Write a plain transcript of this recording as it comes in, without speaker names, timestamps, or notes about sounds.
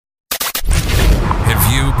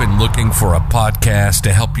you been looking for a podcast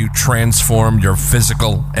to help you transform your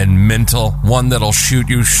physical and mental? One that'll shoot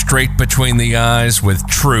you straight between the eyes with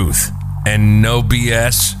truth and no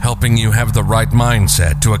BS, helping you have the right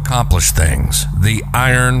mindset to accomplish things, the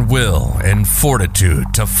iron will and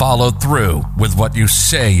fortitude to follow through with what you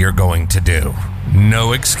say you're going to do.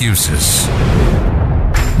 No excuses.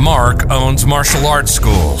 Mark owns martial arts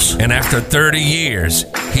schools, and after 30 years,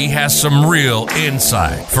 he has some real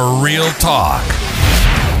insight for real talk,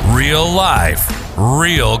 real life,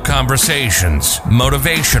 real conversations,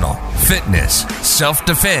 motivational, fitness,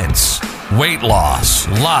 self-defense, weight loss,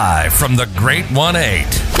 live from the Great 1-8.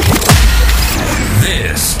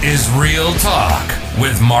 This is Real Talk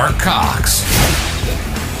with Mark Cox.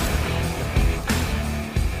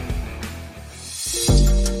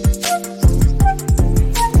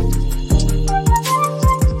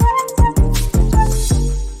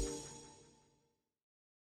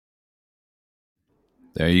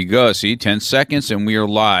 There you go. See, 10 seconds and we are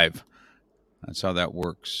live. That's how that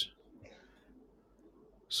works.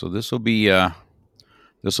 So this will be a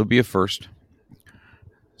first.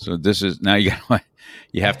 So this is now you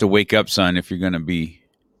have to wake up, son, if you're going to be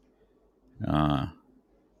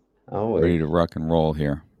ready to rock and roll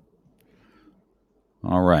here.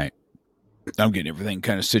 All right. I'm getting everything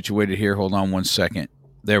kind of situated here. Hold on one second.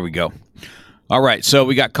 There we go. All right. So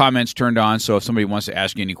we got comments turned on. So if somebody wants to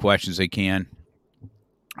ask you any questions, they can.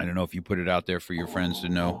 I don't know if you put it out there for your friends to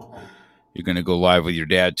know you're going to go live with your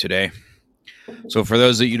dad today. So for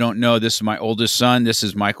those that you don't know, this is my oldest son. This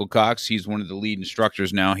is Michael Cox. He's one of the lead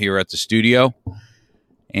instructors now here at the studio.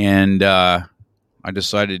 And I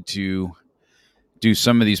decided to do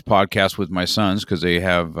some of these podcasts with my sons because they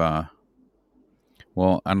have, I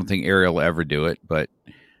don't think Ariel will ever do it, but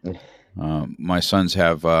my sons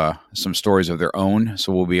have some stories of their own.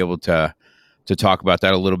 So we'll be able to talk about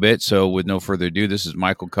that a little bit. So with no further ado, this is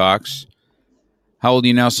Michael Cox. How old are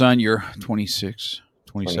you now, son? You're 26,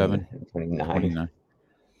 27? 29.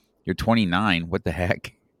 You're 29. What the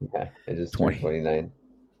heck? Yeah, I just turned 29.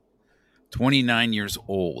 29 years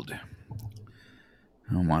old.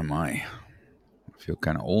 Oh, my. I feel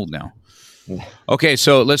kind of old now. Okay,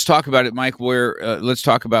 so let's talk about it, Mike. Let's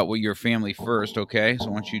talk about your family first, okay? So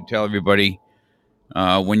I want you to tell everybody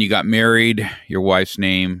when you got married, your wife's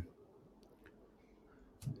name,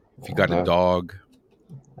 if you got a dog.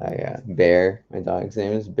 Bear. My dog's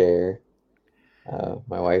name is Bear.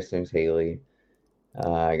 My wife's name's Haley.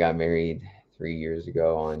 I got married 3 years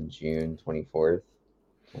ago on June 24th,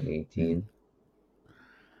 2018.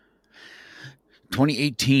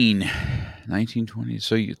 2018, 1920.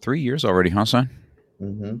 So you 3 years already, huh, son?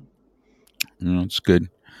 Mm-hmm. That's good.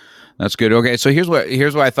 That's good. Okay, so here's what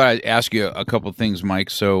I thought I'd ask you a couple things,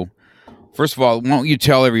 Mike. So first of all, why don't you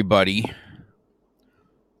tell everybody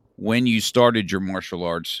when you started your martial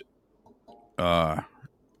arts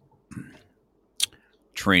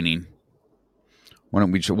training? Why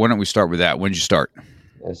don't we start with that? When did you start?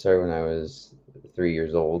 I started when I was 3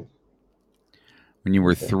 years old. When you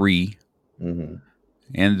were 3. Mm-hmm.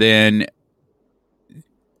 And then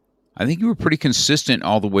I think you were pretty consistent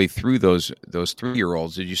all the way through those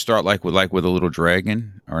 3-year-olds. Did you start like with a little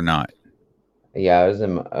dragon or not? Yeah, I was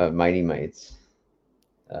in Mighty Mites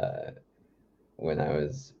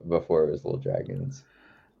before it was Little Dragons.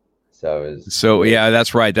 So yeah,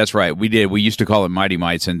 that's right. We did. We used to call it Mighty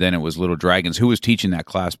Mites, and then it was Little Dragons. Who was teaching that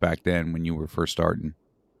class back then when you were first starting?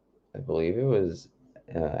 I believe it was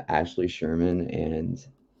Ashley Sherman and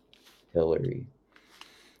Hillary.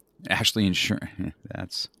 Ashley and Sherman.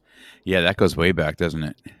 That goes way back, doesn't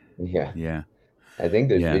it? Yeah. I think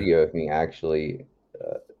there's video of me actually,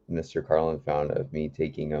 Mr. Carlin found of me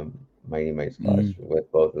taking a Mighty Mites class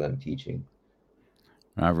with both of them teaching.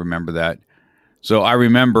 I remember that. So I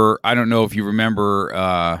don't know if you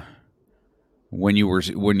remember when you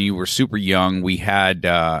were super young, we had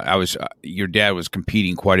your dad was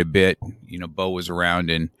competing quite a bit. You know, Bo was around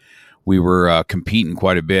and we were competing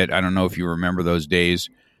quite a bit. I don't know if you remember those days.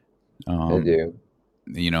 I do.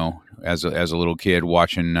 You know, as a little kid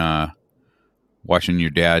watching your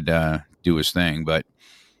dad do his thing, but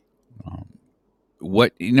I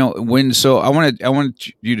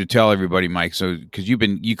want you to tell everybody, Mike, so because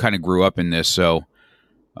you kind of grew up in this, so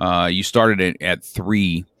you started it at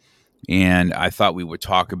 3, and I thought we would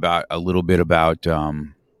talk about a little bit about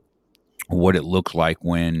what it looked like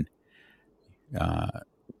when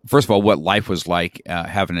first of all, what life was like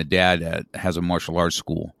having a dad that has a martial arts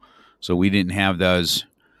school. So we didn't have those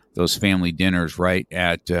family dinners, right,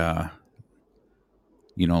 at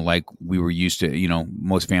like we were used to,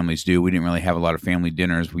 most families do. We didn't really have a lot of family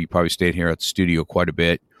dinners. We probably stayed here at the studio quite a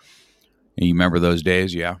bit. And you remember those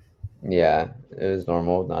days? Yeah. Yeah. was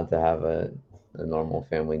normal not to have a normal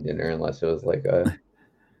family dinner unless it was like a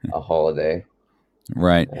holiday.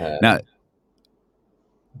 Right. Now,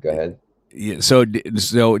 Go ahead. so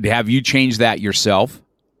have you changed that yourself?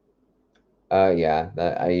 Yeah,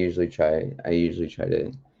 that I usually try. I usually try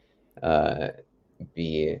to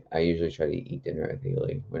eat dinner with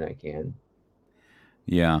Haley when I can.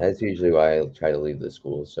 Yeah. That's usually why I try to leave the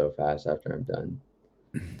school so fast after I'm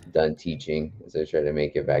done teaching, is I try to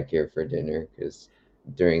make it back here for dinner, because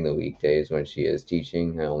during the weekdays when she is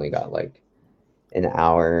teaching, I only got like an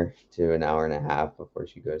hour to an hour and a half before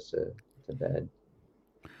she goes to bed.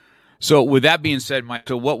 So with that being said, Mike,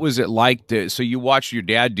 so what was it like so you watched your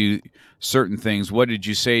dad do certain things. What did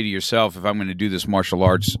you say to yourself, if I'm going to do this martial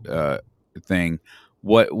arts thing,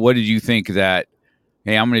 what did you think that,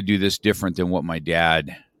 hey, I'm going to do this different than what my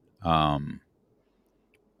dad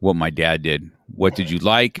did? What did you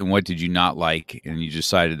like and what did you not like? And you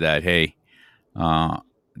decided that, hey,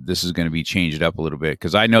 this is going to be changed up a little bit.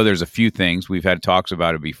 Because I know there's a few things. We've had talks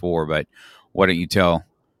about it before, but why don't you tell,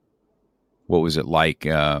 what was it like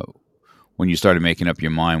when you started making up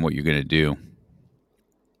your mind what you're going to do?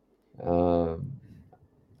 I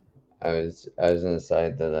was on the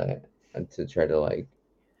side that to try to like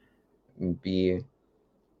be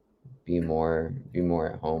more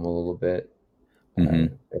at home a little bit,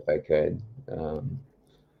 if I could,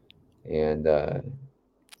 and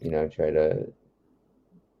try to,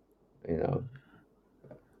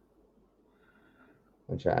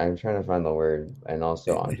 I'm trying to find the word, and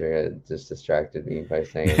also Andrea just distracted me by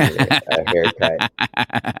saying I need a haircut.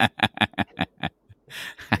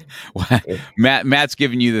 Matt's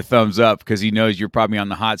giving you the thumbs up because he knows you're probably on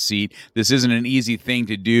the hot seat. This isn't an easy thing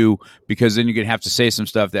to do, because then you're going to have to say some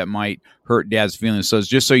stuff that might hurt Dad's feelings. So it's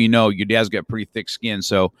just so you know, your dad's got pretty thick skin.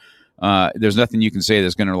 So there's nothing you can say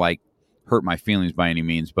that's going to like hurt my feelings by any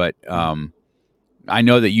means. But I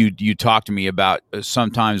know that you talk to me about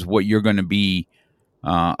sometimes what you're going to be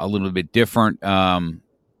a little bit different.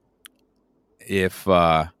 If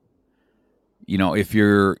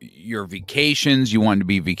your vacations, you want to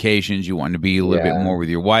be vacations, you want to be a little bit more with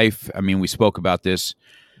your wife. I mean, we spoke about this.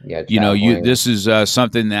 Yeah, this is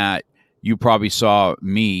something that you probably saw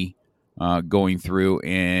me going through,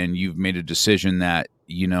 and you've made a decision that,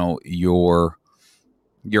 your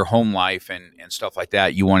home life and stuff like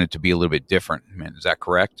that, you want it to be a little bit different. Man, is that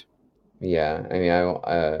correct? Yeah. I mean,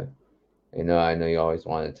 I know you always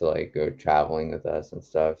wanted to like go traveling with us and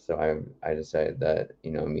stuff. So I decided that,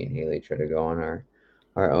 me and Haley try to go on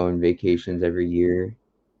our own vacations every year.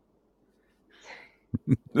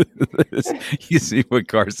 You see what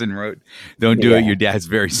Carson wrote? Don't do it. Your dad's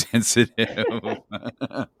very sensitive.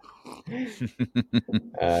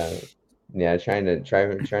 Yeah, trying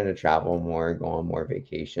to travel more, go on more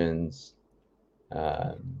vacations,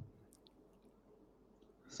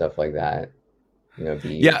 stuff like that. I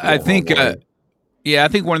think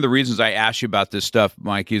one of the reasons I asked you about this stuff,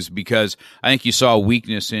 Mike, is because I think you saw a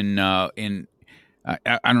weakness in I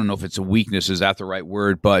don't know if it's a weakness, is that the right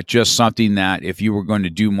word, but just something that if you were going to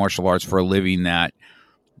do martial arts for a living, that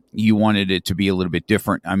you wanted it to be a little bit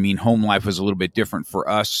different. I mean, home life was a little bit different for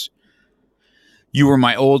us. You were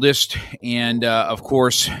my oldest, and of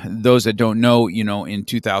course, those that don't know, in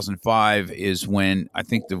 2005 is when I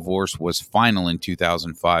think divorce was final in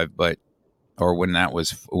 2005, or when it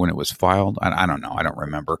was filed. I don't know. I don't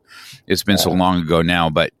remember. It's been so long ago now.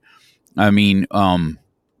 But I mean,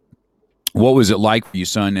 what was it like for you,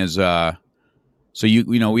 son? As so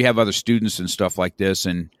we have other students and stuff like this,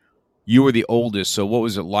 and you were the oldest. So what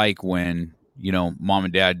was it like when mom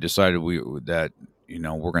and dad decided that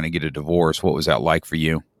we're going to get a divorce? What was that like for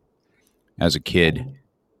you as a kid?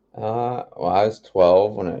 Well, I was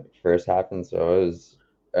 12 when it first happened, so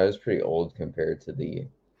I was pretty old compared to the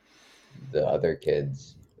other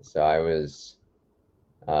kids. So I was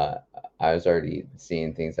already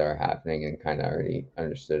seeing things that were happening and kind of already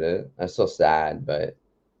understood it. I was still sad, but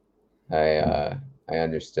I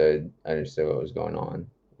understood what was going on,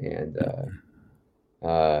 and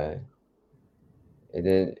it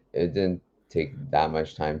didn't take that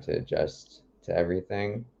much time to adjust to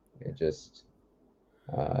everything. It just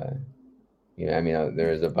I mean,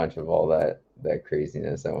 there was a bunch of all that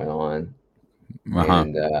craziness that went on,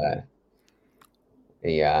 and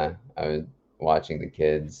yeah, I was watching the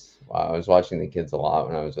kids. I was watching the kids a lot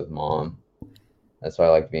when I was with mom. That's why I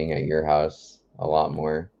like being at your house a lot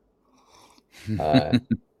more, because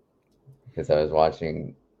I was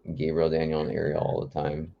watching Gabriel, Daniel, and Ariel all the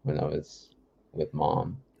time when I was with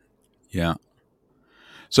mom. Yeah.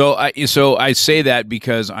 So I say that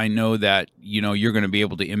because I know that you're going to be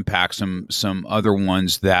able to impact some other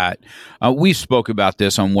ones that we spoke about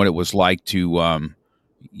this on what it was like to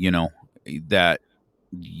that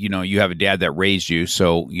you have a dad that raised you,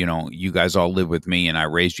 so you guys all live with me and I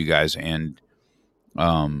raised you guys, and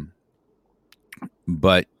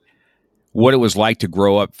but what it was like to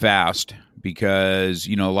grow up fast, because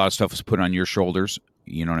a lot of stuff was put on your shoulders,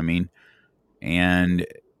 you know what I mean, and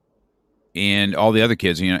all the other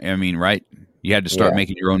kids, right? You had to start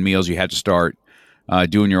making your own meals. You had to start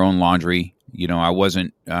doing your own laundry. I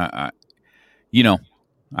wasn't, I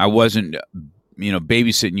wasn't,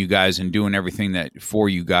 babysitting you guys and doing everything that for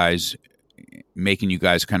you guys, making you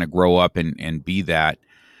guys kind of grow up and be that.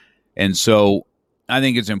 And so I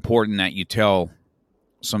think it's important that you tell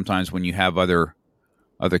sometimes when you have other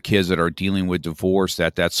kids that are dealing with divorce,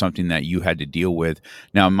 that's something that you had to deal with.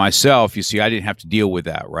 Now, myself, you see, I didn't have to deal with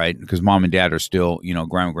that, right? Because mom and dad are still,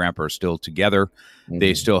 grandma and grandpa are still together. Mm-hmm.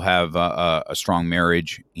 They still have a strong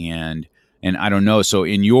marriage, and I don't know. So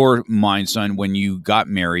in your mind, son, when you got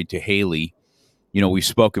married to Haley, we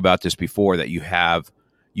spoke about this before, that you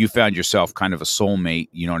found yourself kind of a soulmate,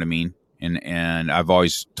 you know what I mean? And I've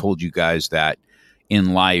always told you guys that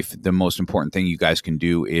in life, the most important thing you guys can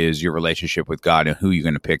do is your relationship with God and who you're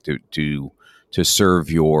going to pick to serve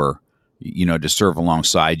to serve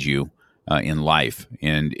alongside you in life.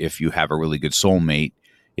 And if you have a really good soulmate,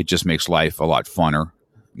 it just makes life a lot funner,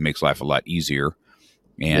 makes life a lot easier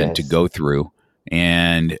and to go through.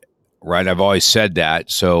 And right, I've always said that.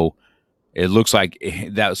 So it looks like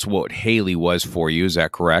that's what Haley was for you. Is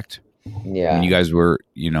that correct? Yeah. And you guys were,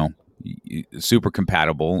 super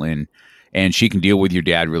compatible, and she can deal with your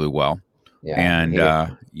dad really well. Yeah. And,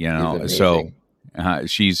 so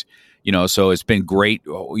she's, so it's been great,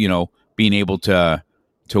 being able to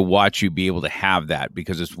watch you be able to have that,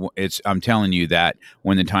 because I'm telling you that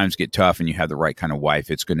when the times get tough and you have the right kind of wife,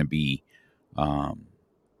 it's going to be, and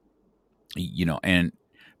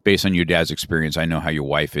based on your dad's experience, I know how your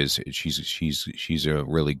wife is. She's a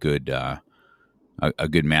really good, a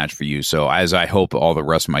good match for you. So as I hope all the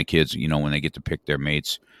rest of my kids, when they get to pick their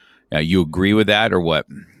mates, you agree with that, or what?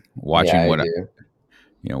 Watching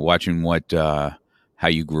watching what, how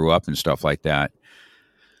you grew up and stuff like that.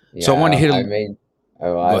 Yeah, so I want to hit. I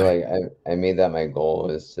made that my goal,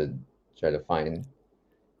 is to try to find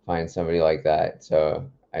somebody like that, so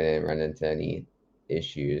I didn't run into any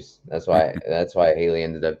issues. That's why Haley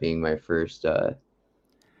ended up being my first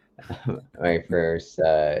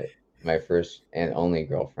my first and only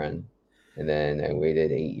girlfriend. And then I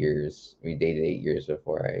waited 8 years. We dated 8 years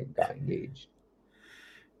before I got engaged.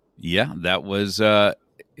 Yeah, that was that's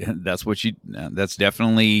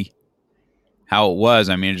definitely how it was.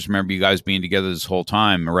 I mean, I just remember you guys being together this whole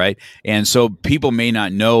time, right? And so people may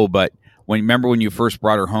not know, but remember when you first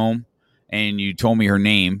brought her home and you told me her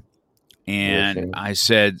name, and Worthing. I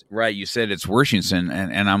said, right, you said it's Worthington,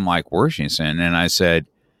 and I'm like, Worthington, and I said,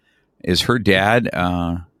 is her dad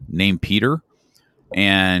named Peter?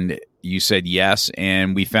 And you said yes,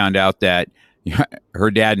 and we found out that her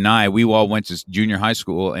dad and we all went to junior high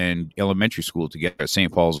school and elementary school together at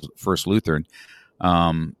St. Paul's First Lutheran.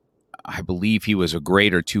 I believe he was a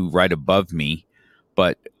grade or two right above me,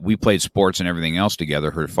 but we played sports and everything else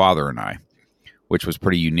together, her father and I, which was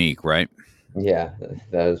pretty unique, right? Yeah,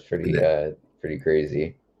 that was pretty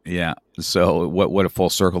crazy. Yeah. So what a full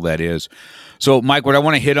circle that is. So, Mike, what I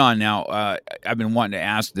want to hit on now, I've been wanting to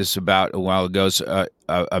ask this about a while ago,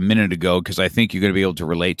 a minute ago, because I think you're going to be able to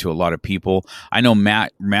relate to a lot of people. I know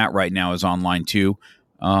Matt right now is online too.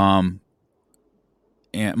 And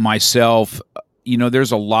myself,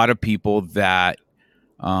 there's a lot of people that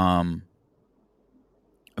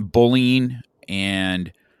bullying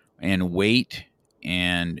and weight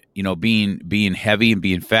and, being heavy and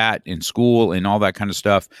being fat in school and all that kind of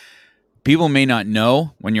stuff. People may not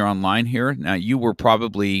know when you're online here. Now, you were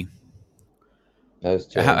probably,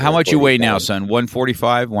 how much you weigh now, son?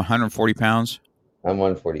 145, 140 pounds? I'm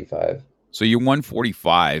 145. So you're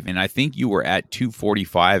 145, and I think you were at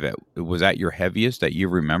 245. Was that your heaviest that you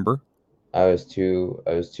remember? I was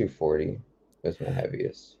 240. Was my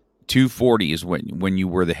heaviest. 240 is when you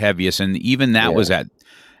were the heaviest, and even that was at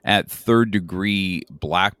third degree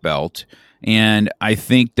black belt. And I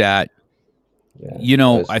think that,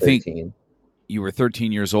 I think you were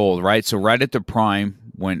 13 years old, right? So right at the prime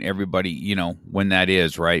when everybody, when that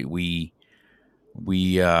is, right? We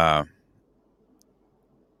before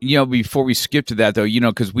we skip to that though,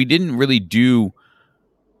 because we didn't really do,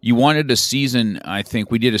 you wanted a season, I think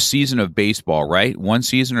we did a season of baseball, right? One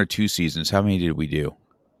season or two seasons? How many did we do?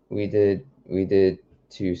 We did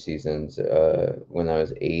 2 seasons, when I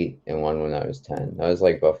was 8 and one when I was 10. That was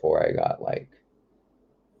like before I got like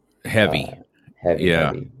uh, Heavy. Yeah.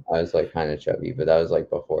 heavy. I was like kind of chubby, but that was like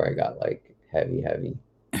before I got like heavy.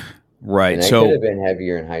 Right. And I could So, have been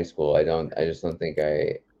heavier in high school. I just don't think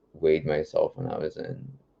I weighed myself when I was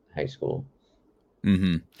in high school.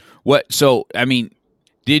 so, I mean,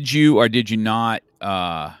 did you or did you not,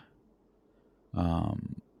 well,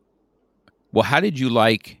 how did you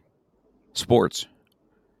like sports?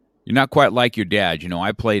 You're not quite like your dad.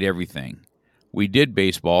 I played everything. We did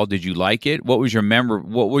baseball. Did you like it? What was your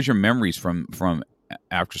memories from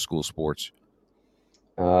after school sports?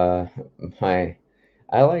 Uh, my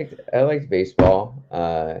I liked baseball.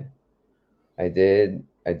 I did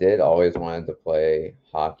always wanted to play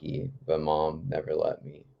hockey, but mom never let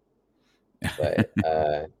me. But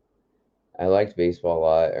I liked baseball a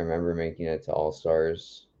lot. I remember making it to All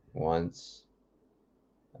Stars once.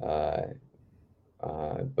 Uh,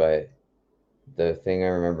 but the thing I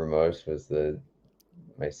remember most was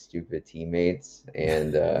my stupid teammates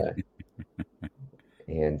and the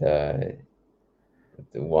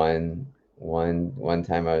one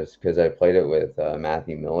time I was because I played it with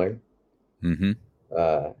Matthew Miller. Mm-hmm.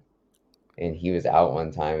 Uh, and he was out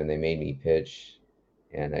one time and they made me pitch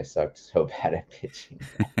and I sucked so bad at pitching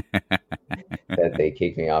that they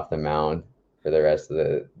kicked me off the mound for the rest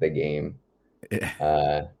of the game.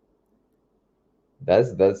 Uh,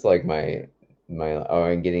 that's like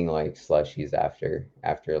and getting like slushies after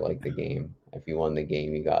like the game. If you won the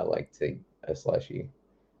game, you got like a slushie.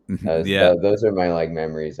 Yeah. Those are my like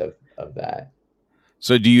memories of that.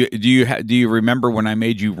 So do you remember when I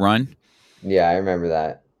made you run? Yeah, I remember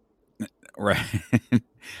that. Right.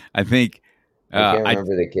 I think I can't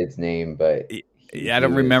remember the kid's name, but I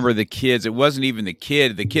don't remember the kids. It wasn't even the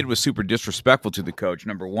kid. The kid was super disrespectful to the coach,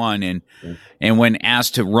 number one. And when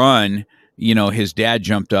asked to run, his dad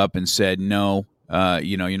jumped up and said, "No,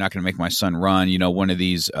 you're not going to make my son run." One of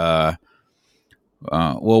these. Well,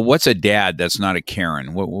 what's a dad that's not a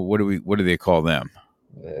Karen? What do they call them?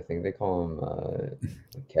 I think they call them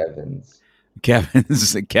Kevin's.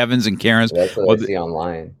 Kevin's and Karen's. That's what I see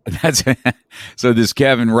online. That's so. This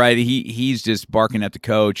Kevin, right? He's just barking at the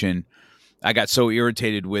coach, and I got so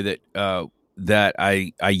irritated with it that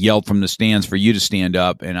I yelled from the stands for you to stand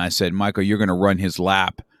up, and I said, "Michael, you're going to run his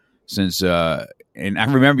lap." And I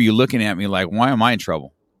remember you looking at me like, "Why am I in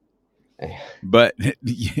trouble?" But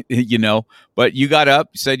but you got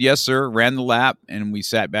up, said yes sir, ran the lap, and we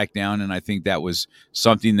sat back down. And I think that was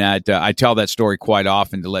something that I tell that story quite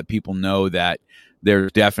often to let people know that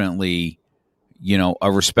there's definitely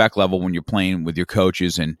a respect level when you're playing with your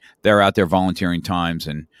coaches, and they're out there volunteering times.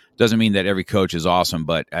 And doesn't mean that every coach is awesome,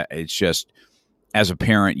 but it's just, as a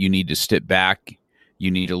parent, you need to step back,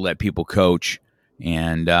 you need to let people coach.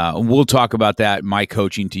 And we'll talk about that, my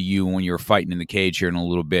coaching to you when you were fighting in the cage here in a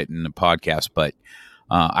little bit in the podcast. But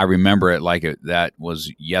I remember it like that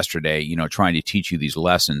was yesterday, trying to teach you these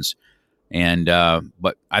lessons. And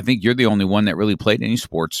but I think you're the only one that really played any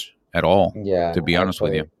sports at all, to be honest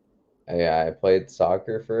with you. Yeah, I played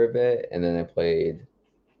soccer for a bit, and then I played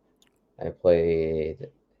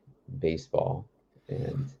baseball.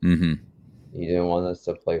 And you didn't want us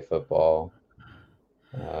to play football.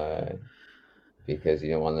 Because you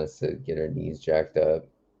don't want us to get our knees jacked up.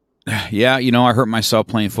 Yeah, I hurt myself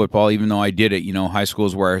playing football, even though I did it. High school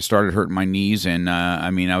is where I started hurting my knees, and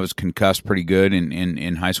I was concussed pretty good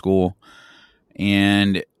in high school.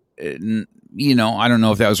 And I don't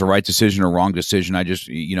know if that was a right decision or wrong decision. I just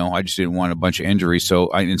didn't want a bunch of injuries, so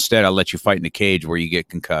instead I let you fight in the cage where you get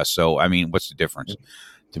concussed. So what's the difference?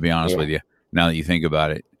 To be honest with you, now that you think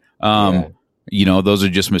about it, those are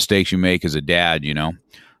just mistakes you make as a dad.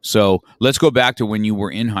 So let's go back to when you were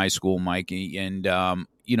in high school, Mike, and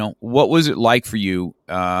what was it like for you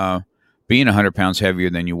being 100 pounds heavier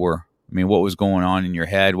than you were? What was going on in your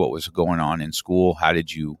head? What was going on in school? How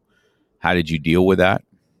did you deal with that?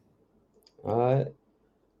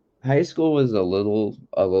 High school was a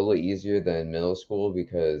little easier than middle school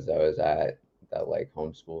because I was at that like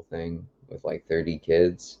homeschool thing with like 30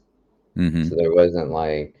 kids. Mm-hmm. So there wasn't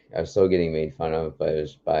like, I was still getting made fun of, but it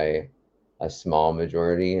was by a small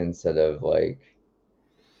majority instead of like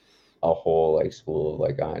a whole like school of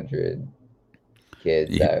like 100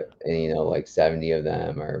 kids that, and like 70 of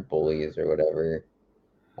them are bullies or whatever.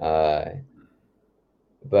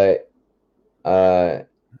 But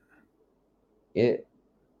it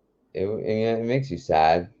makes you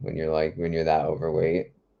sad when you're that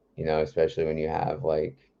overweight, especially when you have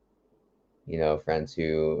like, friends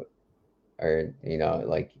who are,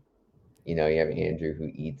 like, you have Andrew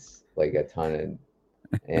who eats like a ton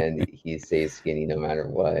and he stays skinny no matter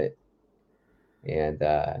what. And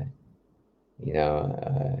you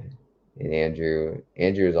know, and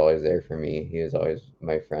Andrew was always there for me. He was always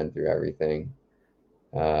my friend through everything.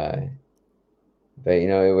 Uh, but you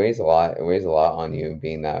know, it weighs a lot. It weighs a lot on you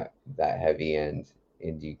being that heavy, and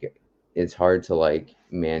it's hard to like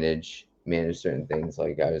manage certain things.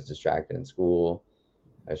 Like I was distracted in school.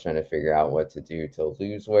 I was trying to figure out what to do to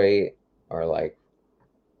lose weight, or like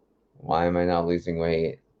why am I not losing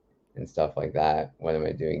weight and stuff like that. What am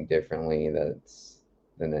I doing differently that's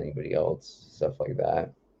than anybody else? Stuff like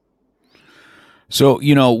that. So,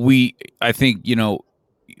 I think,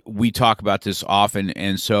 we talk about this often.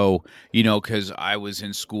 And so, because I was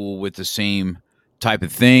in school with the same type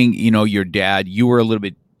of thing, your dad, you were a little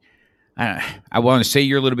bit, I want to say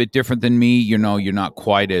you're a little bit different than me. You're not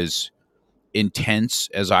quite as intense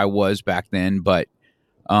as I was back then, but,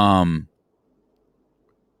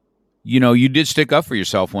 you did stick up for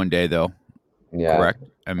yourself one day, though. Yeah, Correct?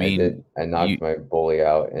 I I mean, did. I knocked my bully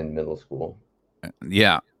out in middle school.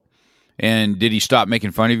 yeah. And did he stop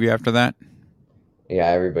making fun of you after that? Yeah,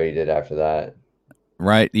 everybody did after that.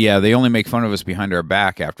 Right? Yeah, they only make fun of us behind our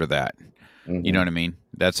back after that. You know what I mean?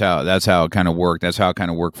 That's how it kind of worked. That's how it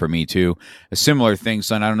kind of worked for me too. A similar thing,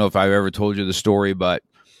 son. I don't know if I've ever told you the story, but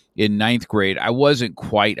in ninth grade, I wasn't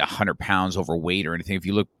quite 100 pounds overweight or anything. If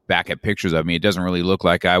you look back at pictures of me, it doesn't really look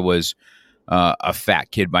like I was a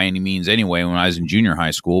fat kid by any means anyway when I was in junior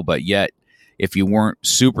high school. But yet, if you weren't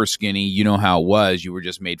super skinny, you know how it was. You were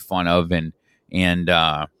just made fun of, and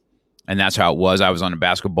that's how it was. I was on a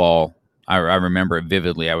basketball. I remember it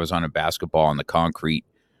vividly. I was on a basketball on the concrete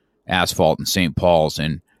asphalt in St. Paul's,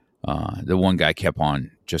 and the one guy kept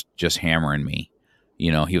on just hammering me.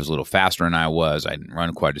 He was a little faster than I was. I didn't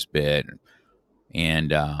run quite as bit,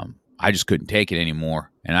 and I just couldn't take it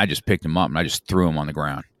anymore. And I just picked him up and I just threw him on the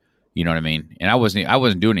ground. You know what I mean? And I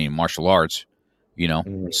wasn't doing any martial arts.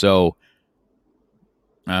 So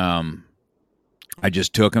I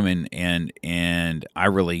just took him and I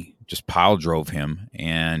really just pile drove him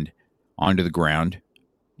and onto the ground.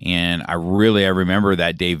 And I remember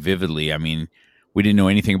that day vividly. I mean, we didn't know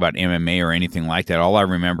anything about MMA or anything like that. All I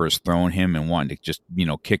remember is throwing him and wanting to just,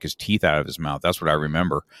 kick his teeth out of his mouth. That's what I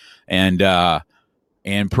remember.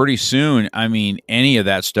 And pretty soon, I mean, any of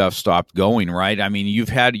that stuff stopped going, right? I mean, you've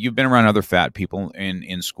been around other fat people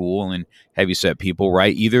in school and heavyset people,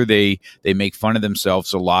 right? Either they make fun of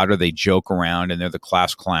themselves a lot, or they joke around and they're the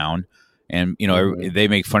class clown, and they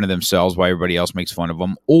make fun of themselves while everybody else makes fun of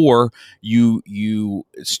them, or you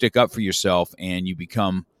stick up for yourself and you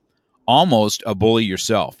become almost a bully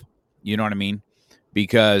yourself. You know what I mean?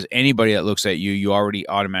 Because anybody that looks at you, you already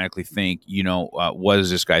automatically think, what is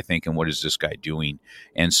this guy thinking? What is this guy doing?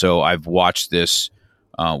 And so I've watched this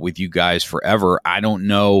with you guys forever. I don't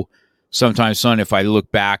know. Sometimes, son, if I look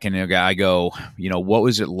back and I go, what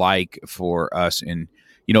was it like for us in,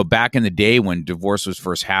 back in the day when divorce was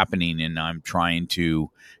first happening, and I'm trying to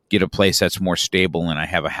get a place that's more stable, and I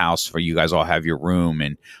have a house for you guys all have your room,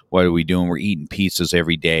 and what are we doing? We're eating pizzas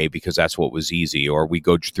every day because that's what was easy, or we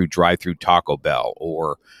go drive-through Taco Bell,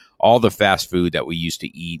 or all the fast food that we used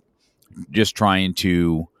to eat, just trying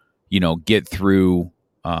to, get through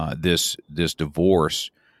this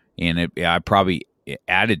divorce. And I probably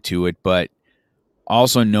added to it, but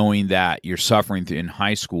also knowing that you're suffering in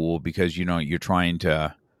high school because, you're trying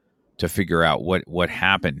to figure out what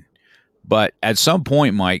happened. But at some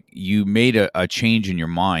point, Mike, you made a change in your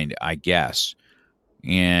mind, I guess.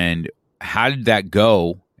 And how did that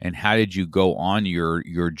go? And how did you go on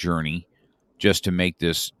your journey just to make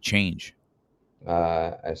this change?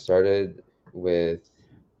 I started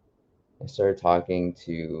talking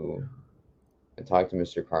to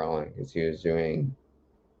Mr. Carlin because he was doing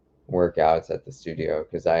workouts at the studio.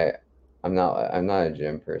 Because I'm not a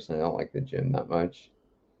gym person. I don't like the gym that much.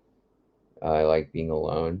 I like being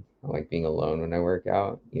alone. I like being alone when I work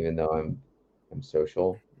out, even though I'm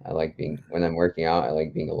social. When I'm working out, I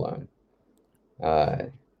like being alone.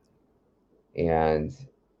 And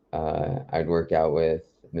I'd work out with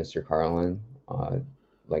Mr. Carlin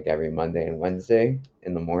like every Monday and Wednesday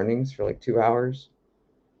in the mornings for like 2 hours.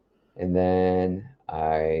 And then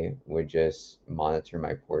I would just monitor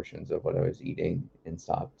my portions of what I was eating and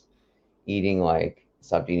stopped eating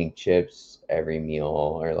chips every meal,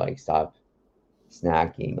 or like stopped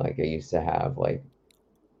snacking. Like I used to have like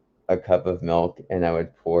a cup of milk and I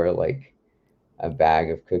would pour like a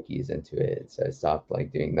bag of cookies into it. So I stopped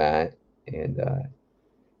like doing that, and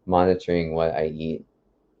monitoring what I eat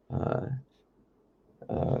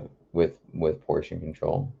with portion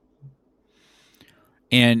control.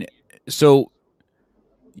 And so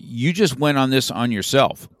you just went on this on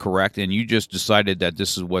yourself, correct? And you just decided that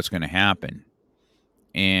this is what's going to happen.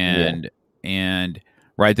 And and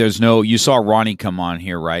right, there's no. You saw Ronnie come on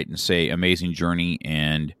here, right, and say amazing journey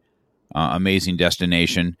and amazing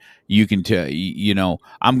destination. You can tell,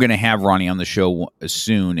 I'm going to have Ronnie on the show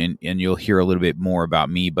soon, and you'll hear a little bit more about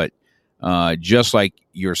me. But just like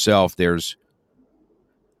yourself, there's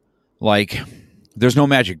no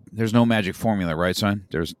magic. There's no magic formula, right, son?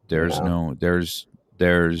 There's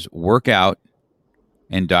workout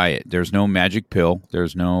and diet. There's no magic pill.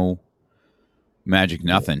 There's no magic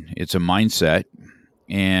nothing. It's a mindset.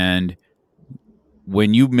 And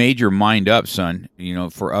when you made your mind up, son,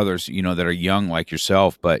 for others, that are young like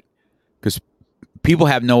yourself, but because people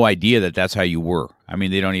have no idea that that's how you were. I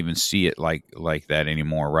mean, they don't even see it like that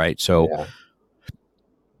anymore, right? So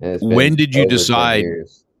when did you decide?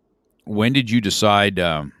 When did you decide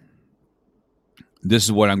this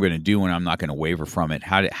is what I'm going to do and I'm not going to waver from it?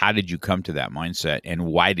 How did you come to that mindset, and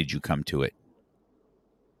why did you come to it?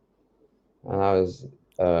 When I was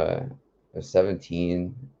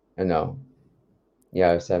 17. I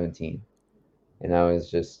was 17, and I was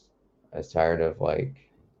tired of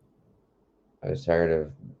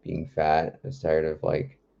being fat. I was tired of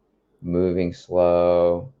moving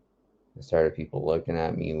slow. I was tired of people looking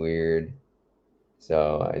at me weird.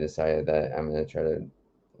 So I decided that I'm gonna try to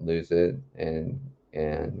lose it and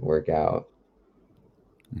work out.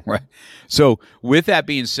 Right. So with that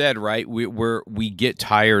being said, right, we get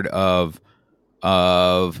tired of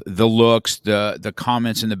the looks, the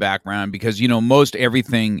comments in the background, because most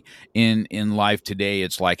everything in life today,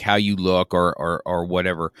 it's like how you look or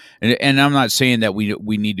whatever. And I'm not saying that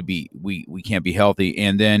we need to be we can't be healthy.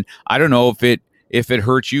 And then I don't know if it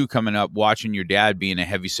hurts you coming up watching your dad being a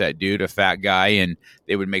heavyset dude, a fat guy, and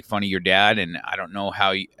they would make fun of your dad. And I don't know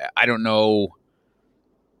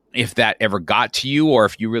if that ever got to you, or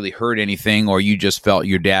if you really heard anything, or you just felt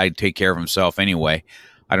your dad take care of himself anyway.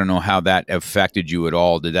 I don't know how that affected you at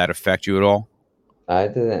all. Did that affect you at all? I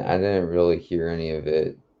didn't really hear any of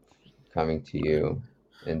it coming to you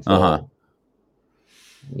until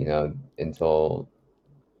until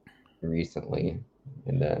recently,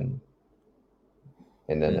 and then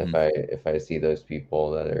if I see those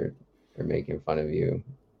people that are making fun of you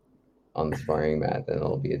on the sparring mat, then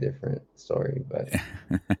it'll be a different story. But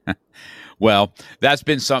well, that's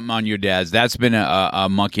been something on your dad's. That's been a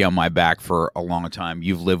monkey on my back for a long time.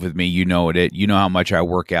 You've lived with me. You know it. You know how much I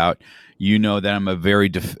work out. You know that I'm a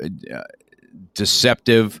very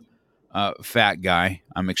deceptive fat guy.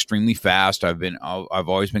 I'm extremely fast. I've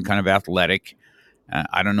always been kind of athletic.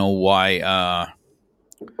 I don't know why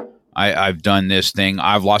I've done this thing.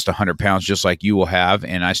 I've lost 100 pounds just like you will have,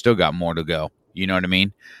 and I still got more to go. You know what I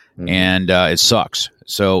mean? Mm-hmm. And it sucks.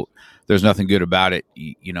 So there's nothing good about it,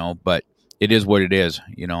 but it is what it is,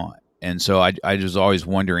 And so I was always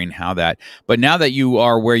wondering how that, but now that you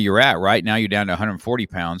are where you're at, right now you're down to 140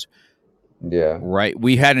 pounds. Yeah. Right.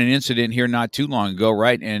 We had an incident here not too long ago.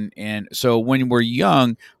 Right. And so when we're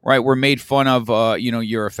young, right, we're made fun of,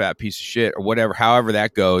 you're a fat piece of shit or whatever, however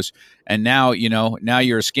that goes. And now, now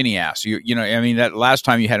you're a skinny ass. That last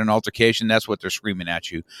time you had an altercation, that's what they're screaming at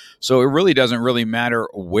you. So it really doesn't really matter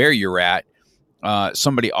where you're at.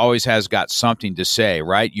 Somebody always has got something to say,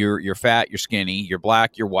 right? You're fat, you're skinny, you're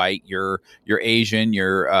black, you're white, you're Asian,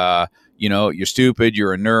 you're stupid,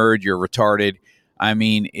 you're a nerd, you're retarded. I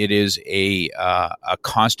mean, it is a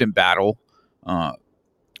constant battle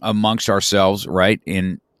amongst ourselves, right?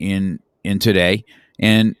 In today.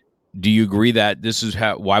 And do you agree that this is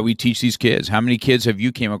why we teach these kids? How many kids have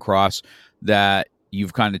you came across that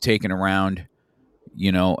you've kind of taken around,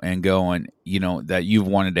 and going, that you've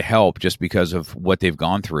wanted to help just because of what they've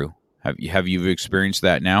gone through? Have you experienced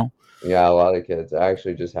that now? Yeah, a lot of kids. I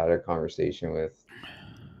actually just had a conversation with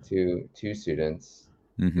two students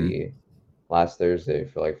the last Thursday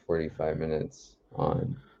for 45 minutes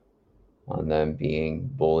on them being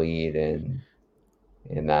bullied and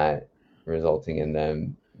that resulting in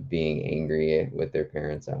them being angry with their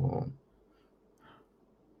parents at home.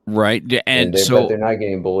 Right. But they're not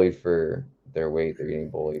getting bullied for their weight. They're getting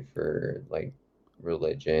bullied for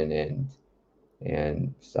religion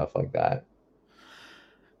and stuff like that.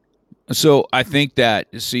 So I think that,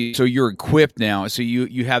 so you're equipped now. So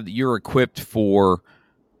you're equipped for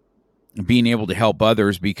being able to help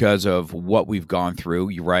others because of what we've gone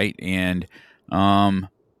through, right? And I've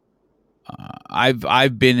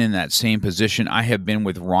been in that same position. I have been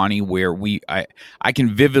with Ronnie where I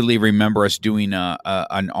can vividly remember us doing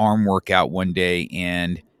an arm workout one day,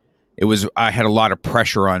 and I had a lot of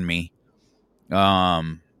pressure on me.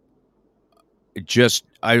 I just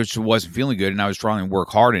wasn't feeling good, and I was trying to work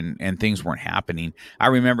hard, and things weren't happening. I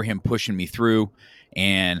remember him pushing me through,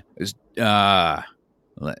 and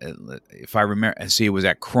if I remember, see, it was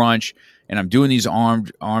at Crunch, and I'm doing these arm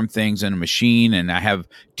things in a machine, and I have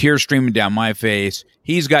tears streaming down my face.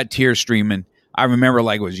 He's got tears streaming. I remember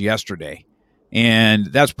like it was yesterday. And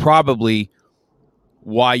that's probably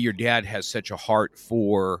why your dad has such a heart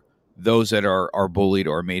for those that are bullied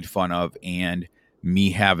or made fun of, and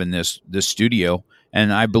me having this studio.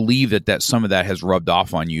 And I believe that some of that has rubbed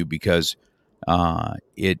off on you, because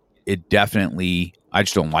it definitely, I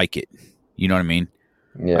just don't like it. You know what I mean?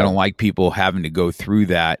 Yeah. I don't like people having to go through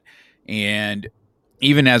that. And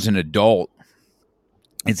even as an adult,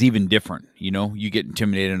 it's even different. You know, you get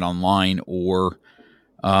intimidated online, or,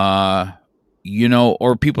 or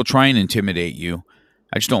people try and intimidate you.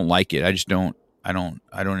 I just don't like it. I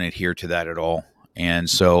don't adhere to that at all. And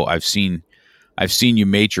so I've seen you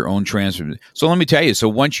make your own transfer. So let me tell you, so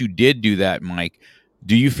once you did do that, Mike,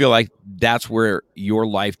 do you feel like that's where your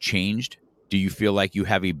life changed? Do you feel like you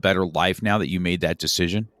have a better life now that you made that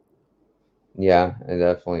decision? Yeah, it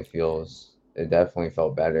definitely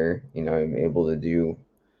felt better. You know, I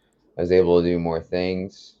was able to do more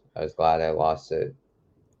things. I was glad I lost it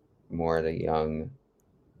more at a young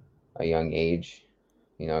age,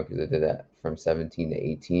 you know, because I did that from 17 to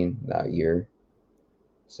 18 that year.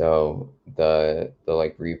 So the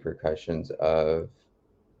like repercussions of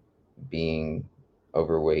being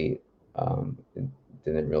overweight, it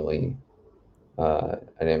didn't really, I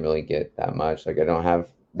didn't really get that much. Like, I don't have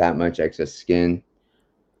that much excess skin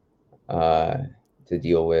to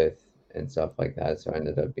deal with and stuff like that. So I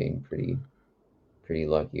ended up being pretty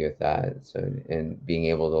lucky with that. So, and being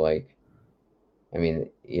able to, like, I mean,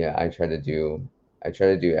 yeah, I try to do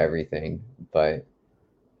everything, but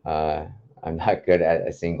I'm not good at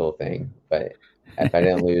a single thing. But if I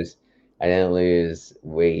didn't lose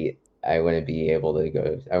weight, I wouldn't be able to do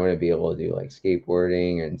like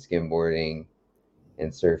skateboarding and skimboarding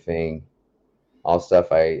and surfing, all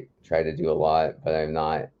stuff I try to do a lot, but I'm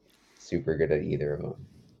not super good at either of them.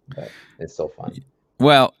 But it's still fun.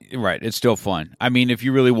 Well, right, it's still fun. I mean, if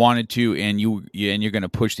you really wanted to, and you're going to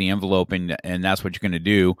push the envelope, and that's what you're going to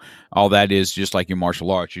do. All that is just like your martial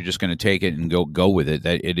arts. You're just going to take it and go with it.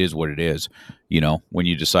 That it is what it is. You know, when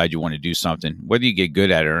you decide you want to do something, whether you get good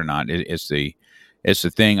at it or not, it's the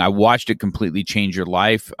thing. I watched it completely change your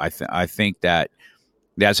life. I think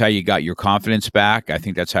that's how you got your confidence back. I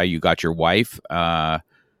think that's how you got your wife,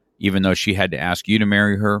 even though she had to ask you to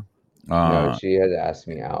marry her. No, she had to ask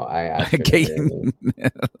me out. I asked her to marry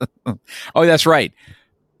me. Oh, that's right.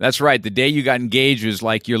 That's right. The day you got engaged was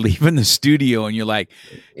like you're leaving the studio and you're like,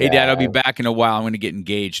 "Hey, Dad, I'll be back in a while. I'm going to get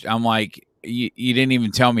engaged." I'm like, you didn't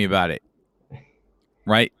even tell me about it,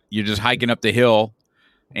 right? You're just hiking up the hill,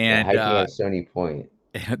 and hiking at Stony Point.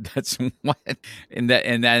 That's what. And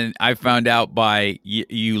then I found out by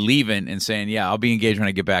you leaving and saying, "Yeah, I'll be engaged when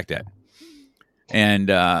I get back, Dad." And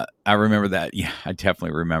I remember that. Yeah, I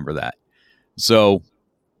definitely remember that. So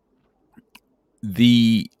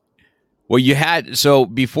so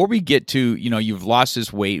before we get to, you've lost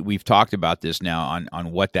this weight. We've talked about this now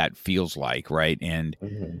on what that feels like, right? And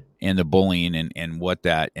Mm-hmm. and the bullying and what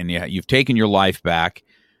that, and you've taken your life back.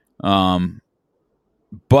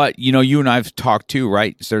 But you and I've talked too,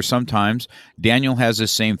 right? So there's sometimes Daniel has the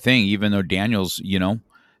same thing, even though Daniel's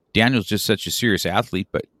just such a serious athlete,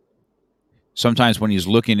 but sometimes when he's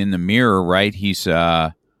looking in the mirror, right, he's,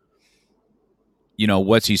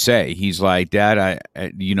 what's he say? He's like, "Dad,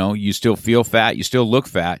 you still feel fat. You still look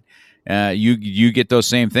fat. You get those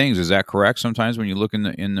same things. Is that correct? Sometimes when you look in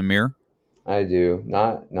the mirror?" I do.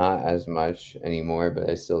 Not as much anymore, but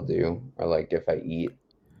I still do. Or like if I eat,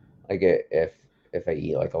 like if I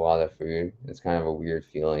eat like a lot of food, it's kind of a weird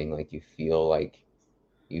feeling. Like you feel like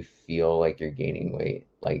you're gaining weight.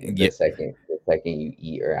 Like the second you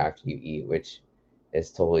eat or after you eat, which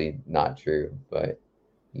is totally not true, but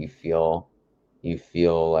you feel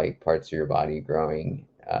like parts of your body growing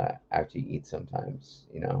after you eat sometimes,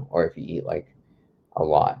 or if you eat like a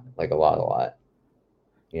lot,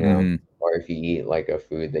 Mm-hmm. or if you eat like a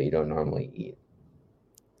food that you don't normally eat.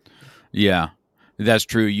 Yeah, that's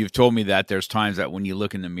true. You've told me that there's times that when you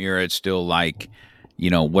look in the mirror, it's still like,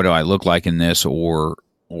 what do I look like in this, or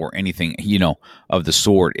anything, of the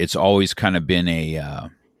sort. It's always kind of been a, I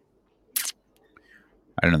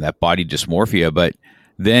don't know, that body dysmorphia. But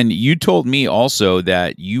then you told me also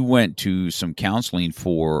that you went to some counseling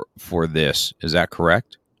for this. Is that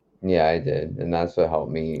correct? Yeah, I did. And that's what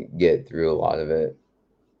helped me get through a lot of it.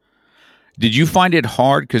 Did you find it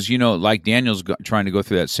hard? Because, like Daniel's trying to go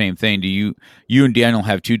through that same thing. Do you and Daniel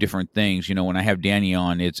have two different things? When I have Danny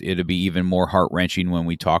on, it'll be even more heart-wrenching when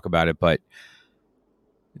we talk about it. But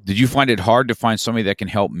did you find it hard to find somebody that can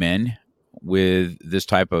help men with this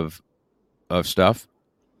type of stuff?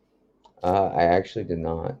 I actually did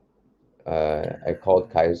not. I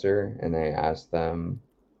called Kaiser and I asked them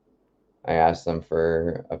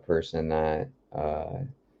for a person that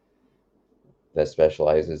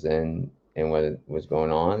specializes in what was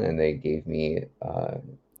going on, and they gave me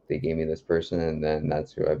this person, and then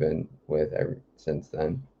that's who I've been with ever since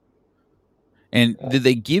then. And Uh, did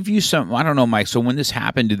they give you some? I don't know, Mike. So when this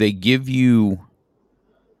happened, did they give you?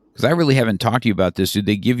 Because I really haven't talked to you about this. Did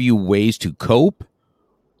they give you ways to cope,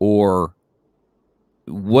 or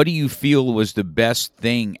what do you feel was the best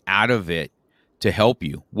thing out of it to help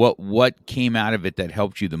you? What came out of it that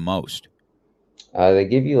helped you the most? they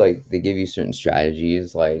give you certain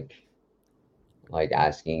strategies like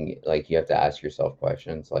asking like you have to ask yourself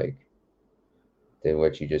questions like did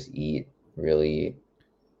what you just eat really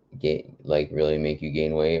really make you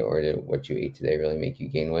gain weight, or did what you ate today really make you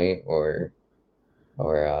gain weight, or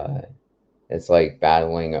it's like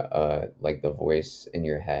battling like the voice in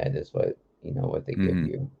your head is what they give Mm-hmm.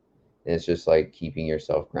 you. And it's just like keeping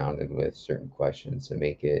yourself grounded with certain questions to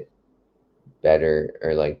make it better,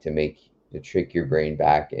 or like to trick your brain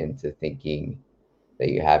back into thinking that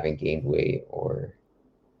you haven't gained weight, or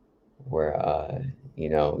where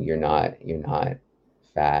you're not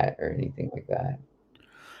fat or anything like that.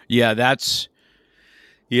 Yeah,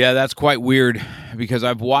 that's quite weird because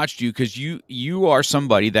I've watched you because you are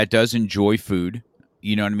somebody that does enjoy food.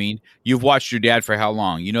 You know what I mean? You've watched your dad for how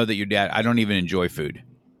long? You know that your dad. I don't even enjoy food.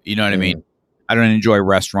 You know what I mean? Mm, I don't enjoy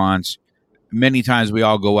restaurants. Many times we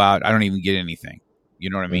all go out. I don't even get anything. You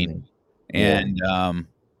know what I mean? mm, yeah. And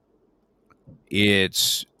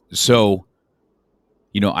it's so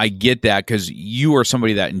I get that because you are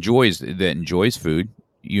somebody that enjoys food.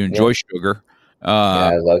 You enjoy Yep. sugar. Yeah, Uh,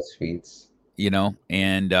 I love sweets.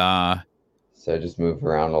 and So I just move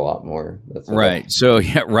around a lot more. That's why. right. So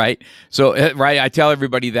yeah, right. So right, I tell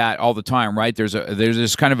everybody that all the time, right? There's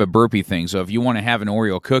this kind of a burpee thing. So if you want to have an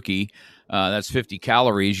Oreo cookie, that's 50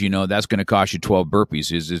 calories, that's going to cost you 12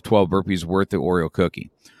 burpees. Is 12 burpees worth the Oreo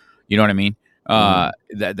cookie? You know what I mean? Mhm.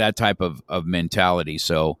 That type of mentality.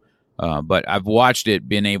 So but I've watched it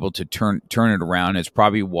been able to turn it around. It's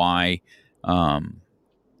probably why um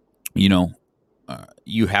you know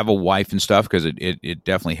you have a wife and stuff because it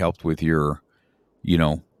definitely helped with your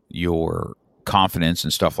confidence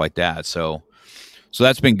and stuff like that. So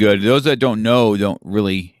that's been good. Those that don't know don't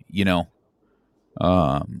really,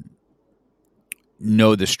 um,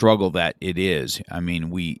 know the struggle that it is. I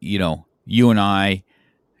mean, you and I,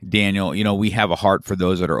 Daniel, we have a heart for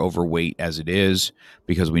those that are overweight as it is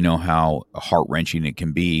because we know how heart wrenching it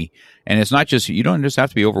can be. And it's not just, you don't just have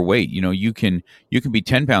to be overweight. You can be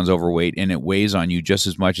 10 pounds overweight and it weighs on you just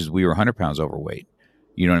as much as we were 100 pounds overweight.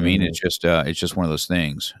 You know what I mean? Mhm. It's just one of those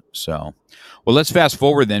things. So, well, let's fast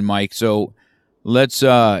forward then, Mike. So let's,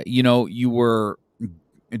 you were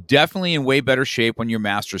definitely in way better shape on your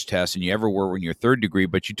master's test than you ever were when your third degree,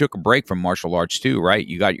 but you took a break from martial arts too, right?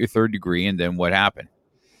 You got your third degree and then what happened?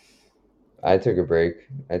 I took a break.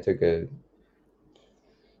 I took a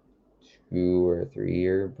 2 or 3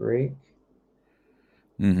 year break.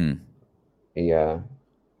 Mm-hmm. Yeah,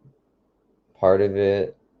 part of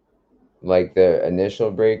it, like the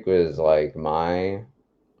initial break was like my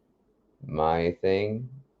thing,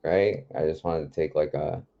 right? I just wanted to take like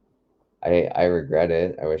I regret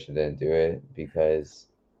it. I wish I didn't do it because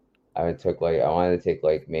I wanted to take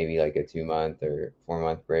like maybe like a 2 month or 4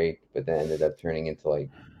 month break, but then ended up turning into like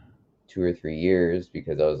 2 or 3 years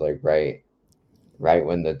because I was like right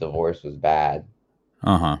when the divorce was bad,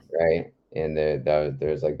 Uh-huh. right? And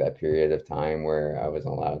there's like that period of time where I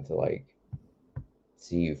wasn't allowed to like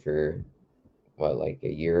see you for what, like a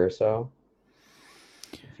year or so,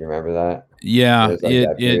 if you remember that. Yeah, There's like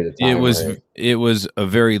that period of it time was where it was a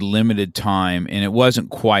very limited time and it wasn't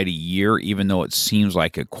quite a year, even though it seems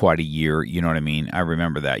like quite a year. You know what I mean? I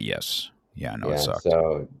remember that. Yes. Yeah, I know it yeah, sucked.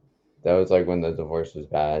 so that was like when the divorce was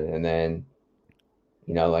bad. And then,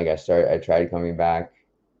 like I tried coming back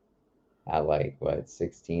at like what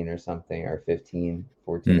 16 or something, or 15,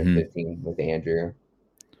 14 or Mm-hmm. 15 with Andrew.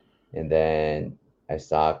 And then I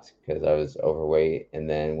stopped because I was overweight. And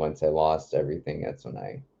then once I lost everything, that's when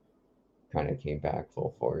I kind of came back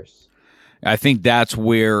full force. I think that's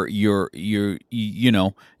where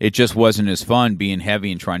it just wasn't as fun being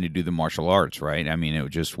heavy and trying to do the martial arts, right? I mean, it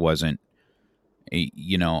just wasn't,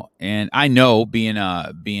 and I know being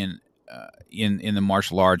in the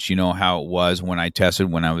martial arts, how it was when I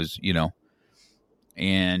tested when I was,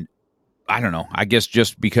 and I don't know. I guess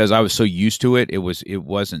just because I was so used to it, it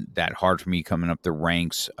wasn't that hard for me coming up the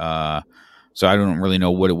ranks. So I don't really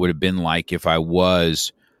know what it would have been like if I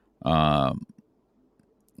was, um,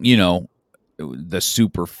 you know, the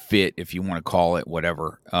super fit, if you want to call it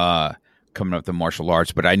whatever. coming up the martial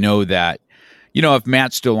arts. But I know that, if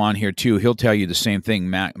Matt's still on here too, he'll tell you the same thing.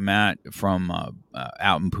 Matt from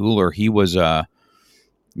out in Pooler, he was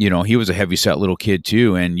he was a heavy set little kid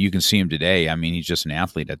too, and you can see him today. I mean, he's just an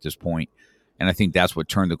athlete at this point. And I think that's what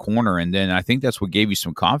turned the corner. And then I think that's what gave you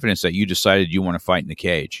some confidence that you decided you want to fight in the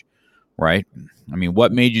cage, right? I mean,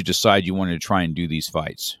 what made you decide you wanted to try and do these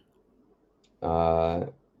fights? I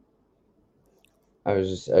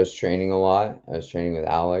was training a lot. I was training with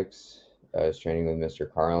Alex. I was training with Mr.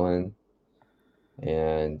 Carlin,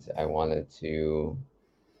 and I really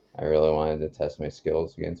wanted to test my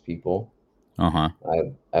skills against people. Uh-huh.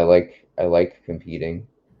 I like competing.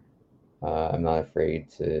 I'm not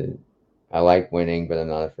afraid to. I like winning, but I'm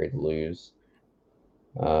not afraid to lose.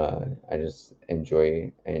 I just enjoy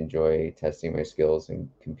testing my skills and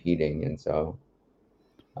competing, and so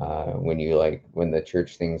when the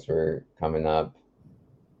church things were coming up,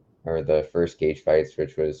 or the first cage fights,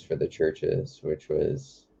 which was for the churches, which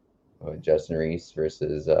was Justin Reese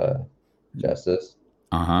versus Justice.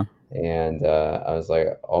 Uh-huh. And I was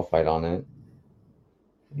like, I'll fight on it.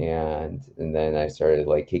 And then I started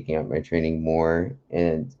like kicking up my training more.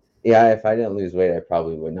 And yeah, if I didn't lose weight, I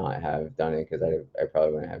probably would not have done it, because I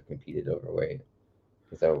probably wouldn't have competed overweight.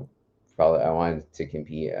 Because I wanted to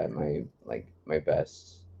compete at my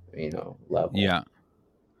best, level. Yeah.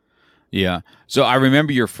 Yeah. So I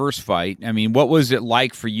remember your first fight. I mean, what was it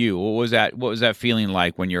like for you? What was that feeling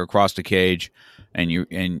like when you're across the cage and you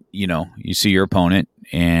see your opponent,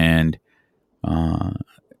 and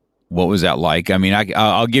what was that like? I mean,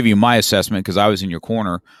 I'll give you my assessment, because I was in your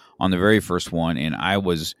corner on the very first one, and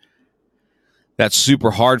that's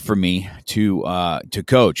super hard for me to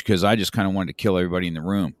coach, because I just kind of wanted to kill everybody in the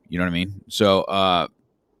room. You know what I mean? So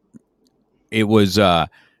it was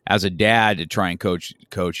as a dad to try and coach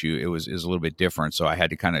you, it was a little bit different. So I had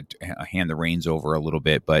to kind of hand the reins over a little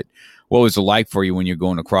bit. But what was it like for you when you're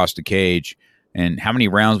going across the cage? And how many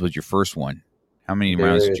rounds was your first one? How many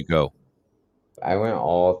rounds did you go? I went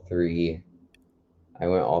all three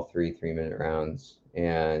 3-minute rounds,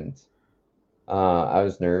 and I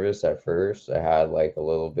was nervous at first. I had like a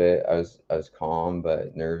little bit. I was calm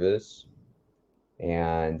but nervous,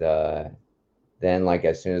 and then like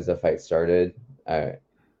as soon as the fight started, the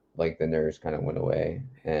nerves kind of went away.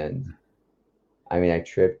 And I mean, I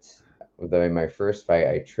tripped. In my first fight,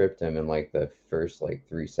 I tripped him in like the first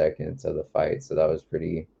 3 seconds of the fight, so that was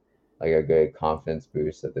pretty like a good confidence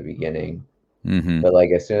boost at the beginning. Mm-hmm. But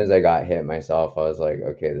like as soon as I got hit myself, I was like,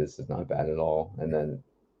 okay, this is not bad at all. And then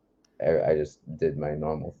I just did my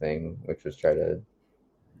normal thing, which was try to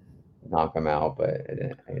knock him out, but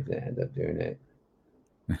I didn't end up doing it.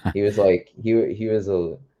 He was like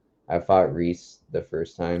I fought Reese the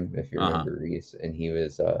first time, if you remember Reese, and he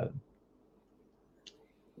was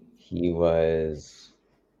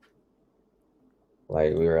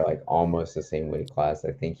like, we were like almost the same weight class.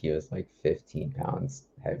 I think he was like 15 pounds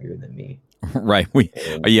heavier than me. Right.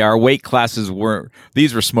 Our weight classes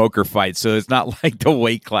these were smoker fights, so it's not like the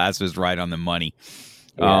weight class is right on the money.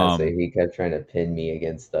 Yeah, so he kept trying to pin me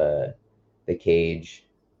against the cage.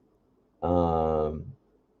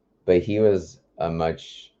 But he was a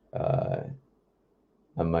much I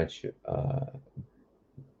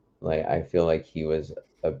feel like he was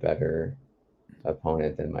a better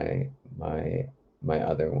opponent than my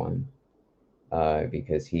other one,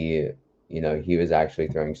 because he was actually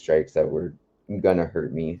throwing strikes that were gonna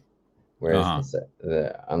hurt me, whereas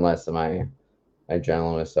unless my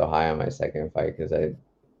adrenaline was so high on my second fight, because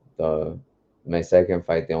my second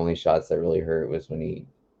fight, the only shots that really hurt was when he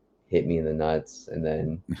hit me in the nuts, and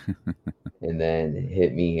then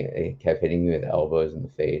kept hitting me with elbows in the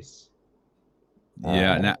face.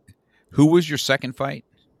 Yeah. Now, who was your second fight?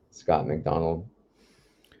 Scott McDonald.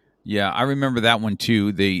 Yeah, I remember that one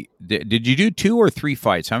too. Did you do 2 or 3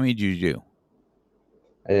 fights? How many did you do?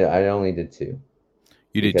 I only did 2.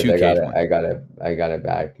 You did 2 cage ones. I got a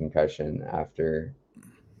bad concussion after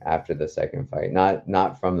the second fight.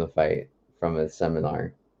 Not from the fight, from a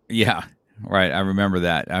seminar. Yeah, right. I remember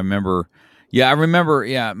that. I remember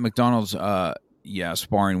McDonald's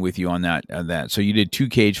sparring with you on that. So you did 2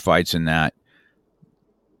 cage fights in that.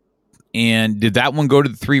 And did that one go to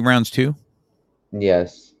the 3 rounds too?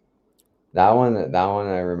 Yes. That one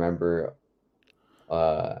I remember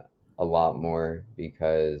a lot more,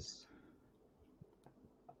 because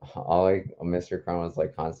Mr. Crown was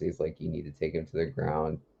like constantly, he's like, you need to take him to the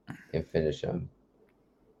ground and finish him.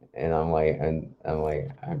 And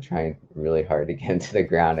I'm trying really hard to get him to the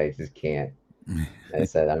ground. I just can't. I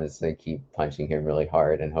said, I'm just gonna keep punching him really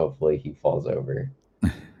hard, and hopefully he falls over.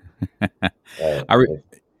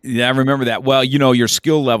 Yeah, I remember that. Well, your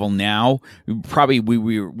skill level now, probably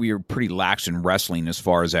we are pretty lax in wrestling as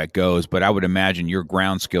far as that goes, but I would imagine your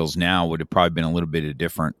ground skills now would have probably been a little bit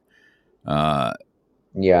different.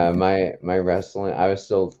 Yeah, my wrestling, I was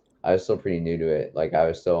still pretty new to it. Like I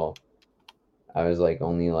was like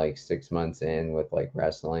only like 6 months in with like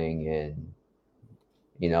wrestling and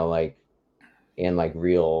like and like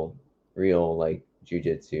real like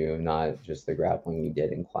jujitsu, not just the grappling we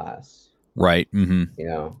did in class. Right. Mm-hmm. You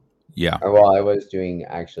know, Yeah. or well, I was doing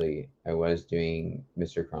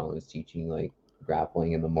Mr. Carlin's teaching like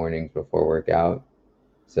grappling in the mornings before workout,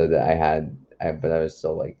 so that but I was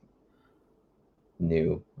still like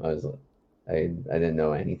new. I didn't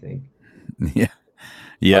know anything. Yeah. Or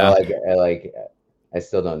Yeah. I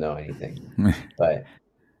still don't know anything, but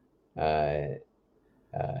uh,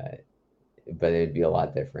 uh, but it'd be a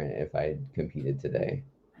lot different if I competed today.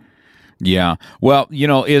 Yeah. Well,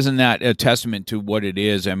 isn't that a testament to what it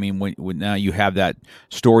is? I mean, when now you have that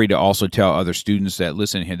story to also tell other students that,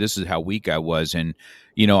 listen, here, this is how weak I was. And,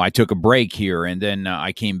 I took a break here and then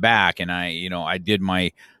I came back and I did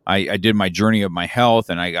I did my journey of my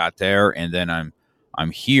health and I got there and then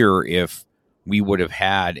I'm here. If we would have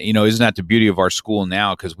had, isn't that the beauty of our school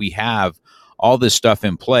now? Because we have all this stuff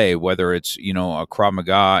in play, whether it's, a Krav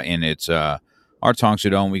Maga and it's, our Tong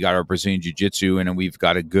Soo Do, we got our Brazilian Jiu Jitsu, and then we've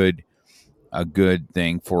got a good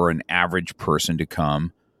thing for an average person to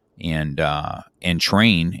come and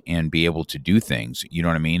train and be able to do things. You know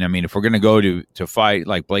what I mean? I mean, if we're going to go to fight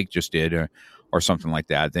like Blake just did or something like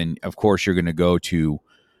that, then of course you got to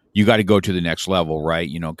go to the next level, right?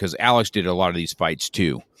 Because Alex did a lot of these fights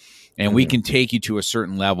too. And we can take you to a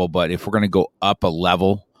certain level, but if we're going to go up a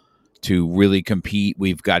level to really compete,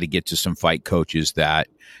 we've got to get to some fight coaches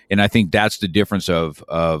and I think that's the difference of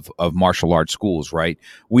martial arts schools, right?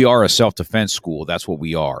 We are a self-defense school. That's what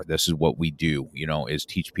we are. This is what we do, is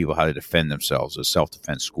teach people how to defend themselves, a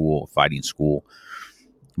self-defense school, a fighting school.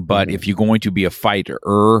 But if you're going to be a fighter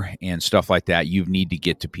and stuff like that, you need to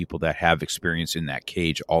get to people that have experience in that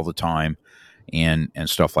cage all the time and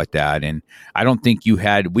stuff like that. And I don't think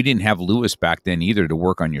we didn't have Lewis back then either to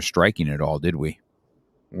work on your striking at all, did we?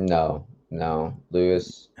 No.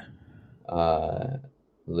 Lewis helped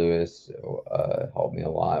me a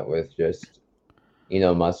lot with just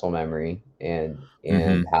muscle memory and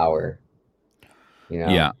power.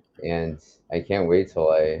 Yeah. And I can't wait till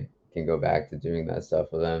I can go back to doing that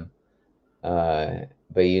stuff with him. But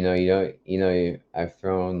I've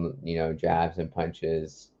thrown jabs and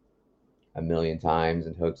punches a million times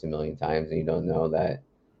and hooks a million times, and you don't know that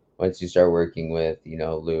once you start working with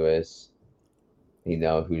Lewis,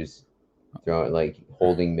 who's throwing like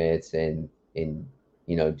holding mitts and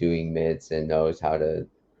doing mitts and knows how to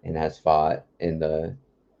and has fought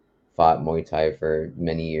Muay Thai for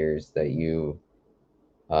many years, that you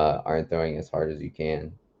aren't throwing as hard as you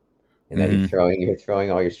can, and that you're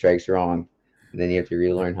throwing all your strikes wrong, and then you have to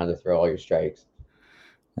relearn how to throw all your strikes.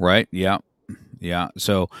 Right. Yeah. Yeah.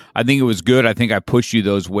 So I think it was good. I think I pushed you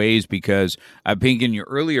those ways because I think in your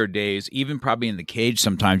earlier days, even probably in the cage,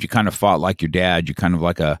 sometimes you kind of fought like your dad. You kind of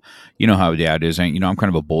like how dad is. And, I'm kind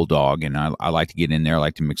of a bulldog and I like to get in there. I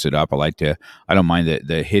like to mix it up. I don't mind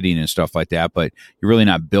the hitting and stuff like that, but you're really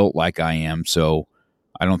not built like I am. So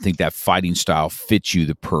I don't think that fighting style fits you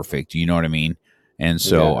the perfect. You know what I mean? And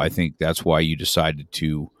so I think that's why you decided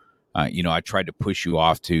to, I tried to push you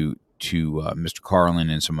off to Mr. Carlin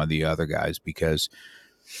and some of the other guys because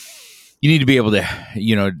you need to be able to,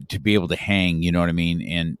 hang, you know what I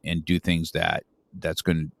mean? And do things that's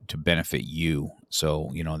going to benefit you.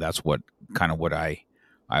 So, that's what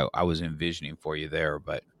I was envisioning for you there,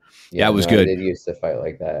 but yeah, it was good. I did used to fight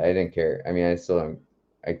like that. I didn't care. I mean, I still don't,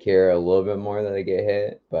 I care a little bit more that I get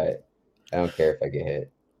hit, but I don't care if I get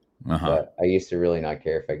hit. But I used to really not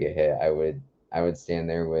care if I get hit. I would stand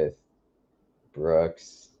there with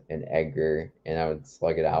Brooks and Edgar, and I would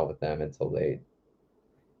slug it out with them until they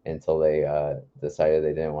decided they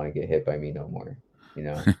didn't want to get hit by me no more,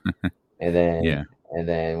 and then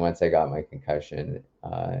once I got my concussion,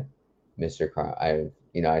 Mr. Carl, I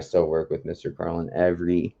still work with Mr. Carlin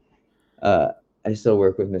every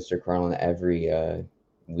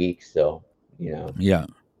week still, yeah,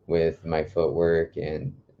 with my footwork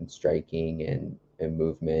and striking and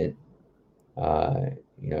movement.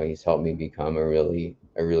 He's helped me become a really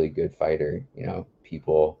good fighter.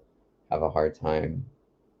 People have a hard time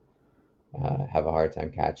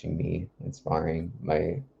catching me and sparring.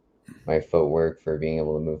 My footwork for being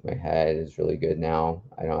able to move my head is really good now.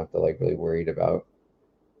 I don't have to really worried about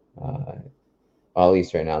well, at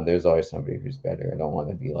least right now there's always somebody who's better. I don't want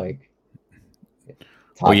to be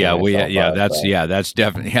Well, talking myself up, that's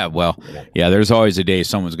definitely, yeah. Well, yeah. yeah, there's always a day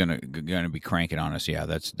someone's gonna be cranking on us. Yeah,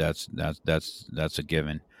 that's a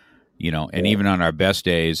given. And Yeah. even on our best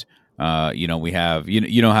days, we have,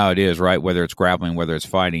 you know how it is, right? Whether it's grappling, whether it's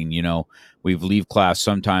fighting, we leave class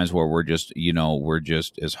sometimes where we're just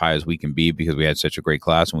as high as we can be because we had such a great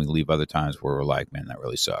class, and we leave other times where we're like, man, that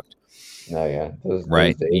really sucked. No, yeah. Those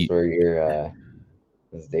Right. days where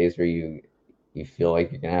those days where you feel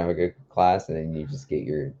like you're gonna have a good class, and then you just get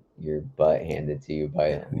your butt handed to you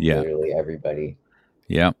by literally everybody.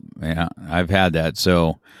 Yeah, I've had that.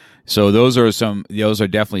 So those are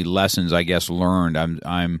definitely lessons, I guess, learned.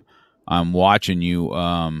 I'm watching you.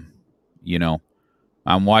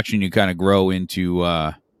 I'm watching you kind of grow into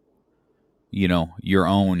your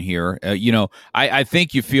own here. I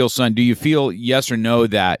think you feel, son. Do you feel, yes or no,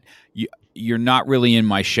 that you're not really in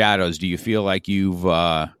my shadows? Do you feel like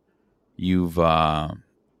you're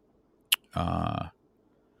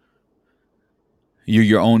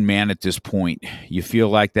your own man at this point? You feel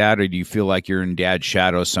like that, or do you feel like you're in dad's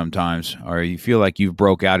shadows sometimes, or you feel like you've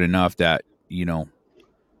broke out enough that you're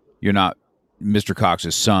not Mr.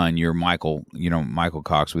 Cox's son, you're Michael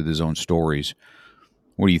Cox with his own stories?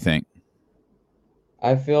 What do you think?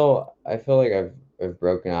 I feel like I've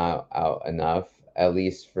broken out enough, at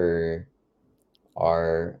least for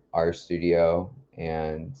our studio,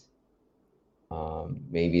 and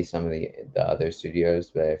maybe some of the other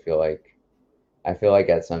studios, but I feel like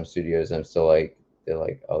at some studios I'm still like, they're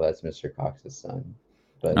like, oh, that's Mr. Cox's son,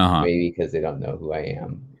 but maybe because they don't know who I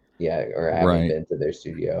am yet, or I haven't been to their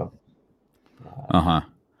studio.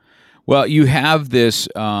 Well, you have this.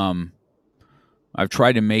 I've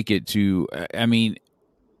tried to make it to. I mean,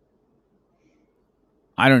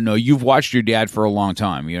 I don't know. You've watched your dad for a long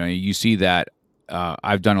time. You see that.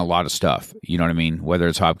 I've done a lot of stuff. You know what I mean? Whether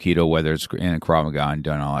it's Hapkido, whether it's in Krav Maga, and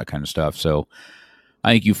done all that kind of stuff. So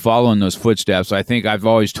I think you follow in those footsteps. I think I've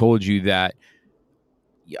always told you that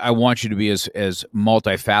I want you to be as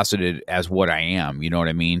multifaceted as what I am. You know what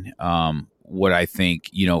I mean? What I think,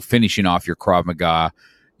 finishing off your Krav Maga,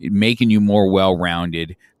 making you more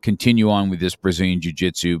well-rounded, continue on with this Brazilian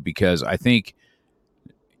Jiu-Jitsu, because I think,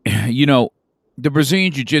 the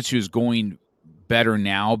Brazilian Jiu-Jitsu is going better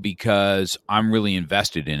now because I'm really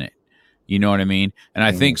invested in it. You know what I mean? And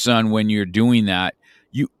I think, son, when you're doing that,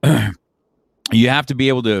 you you have to be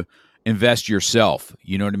able to invest yourself.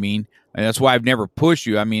 You know what I mean? And that's why I've never pushed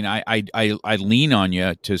you. I mean, I lean on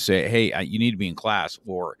you to say, hey, you need to be in class,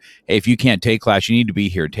 or hey, if you can't take class, you need to be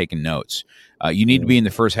here taking notes. You need to be in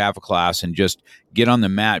the first half of class and just get on the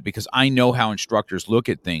mat, because I know how instructors look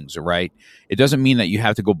at things, right? It doesn't mean that you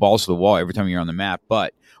have to go balls to the wall every time you're on the mat,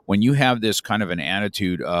 but when you have this kind of an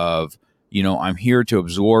attitude of, I'm here to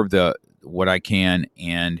absorb what I can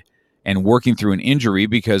and working through an injury,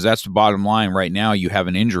 because that's the bottom line right now. You have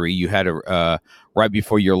an injury. You had right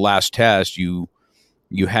before your last test, you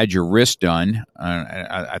had your wrist done.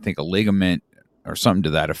 I think a ligament or something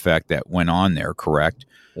to that effect that went on there, correct?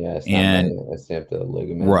 Yeah, I snapped a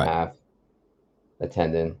ligament in half, a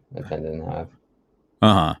tendon in half.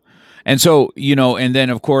 And so, and then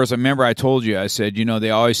of course, I remember I told you, I said, they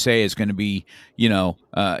always say it's going to be,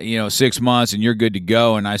 6 months and you're good to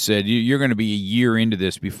go. And I said, you're going to be a year into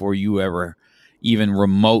this before you ever even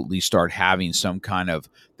remotely start having some kind of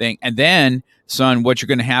thing. And then, son, what's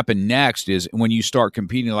going to happen next is when you start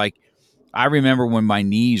competing, like I remember when my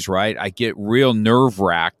knees, right, I get real nerve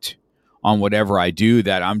wracked on whatever I do,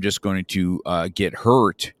 that I'm just going to get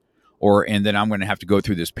hurt, and then I'm going to have to go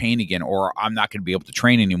through this pain again, or I'm not going to be able to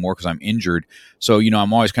train anymore because I'm injured. So,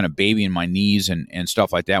 I'm always kind of babying my knees and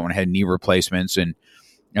stuff like that when I had knee replacements. And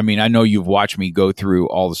I mean, I know you've watched me go through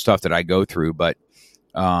all the stuff that I go through, but,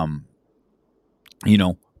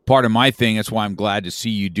 part of my thing, that's why I'm glad to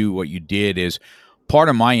see you do what you did, is part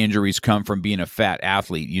of my injuries come from being a fat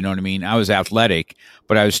athlete. You know what I mean? I was athletic,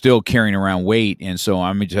 but I was still carrying around weight. And so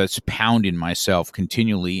I'm just pounding myself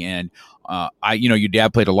continually. And, your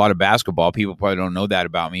dad played a lot of basketball. People probably don't know that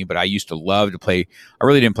about me, but I used to love to play. I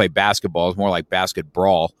really didn't play basketball. It was more like basket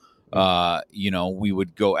brawl. We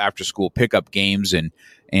would go after school pickup games and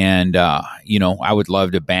I would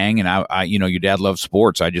love to bang. And your dad loved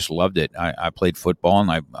sports. I just loved it. I played football, and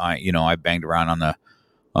I banged around on the,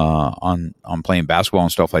 on playing basketball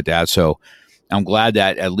and stuff like that. So I'm glad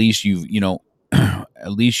that at least you've got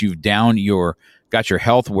your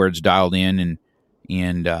health where it's dialed in,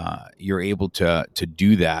 and you're able to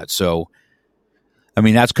do that. So, I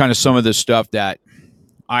mean, that's kind of some of the stuff that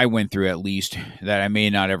I went through, at least, that I may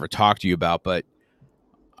not ever talk to you about, but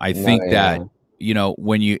I think that,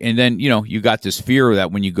 when you got this fear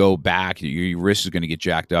that when you go back, your wrist is going to get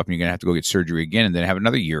jacked up and you're going to have to go get surgery again and then have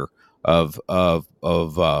another year some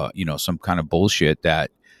kind of bullshit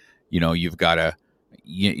that, you've got to,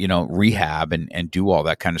 rehab and do all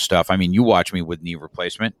that kind of stuff. I mean, you watch me with knee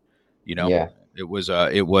replacement, Yeah.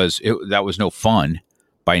 that was no fun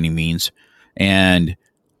by any means. And,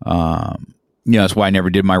 that's why I never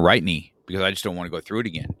did my right knee, because I just don't want to go through it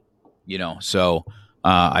again, so,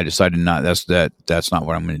 I decided that's not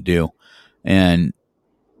what I'm going to do. And,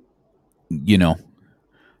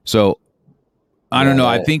 so I don't know.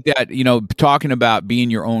 I think that, talking about being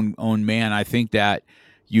your own man, I think that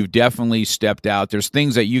you've definitely stepped out. There's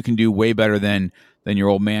things that you can do way better than your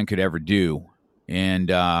old man could ever do. And,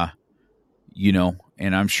 and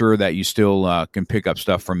I'm sure that you still can pick up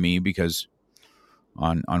stuff from me because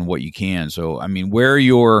on what you can. So, I mean, what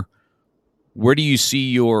do you see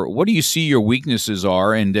your weaknesses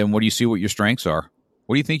are? And then what do you see what your strengths are?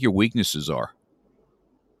 What do you think your weaknesses are?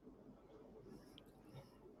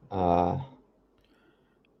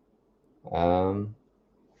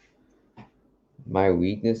 My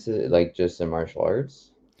weaknesses, like just in martial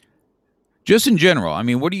arts, just in general. I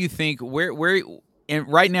mean, what do you think? Where, and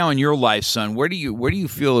right now in your life, son, where do you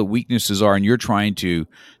feel the weaknesses are, and you're trying to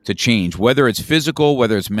change? Whether it's physical,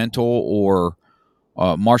 whether it's mental, or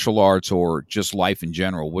martial arts, or just life in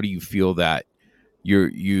general. What do you feel that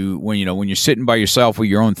when you're sitting by yourself with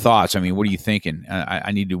your own thoughts? I mean, what are you thinking?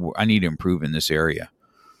 I need to improve in this area.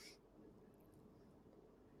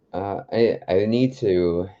 I need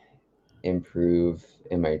to improve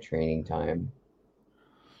in my training time.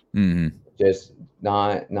 Mm-hmm. Just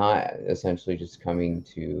not essentially just coming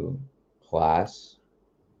to class,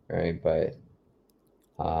 right? But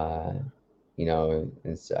I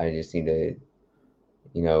just need to,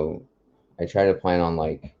 I try to plan on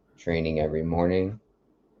like training every morning,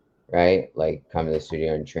 right? Like come to the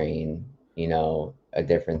studio and train, a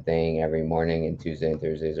different thing every morning, and Tuesday and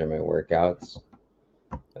Thursdays are my workouts.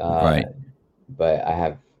 Right. But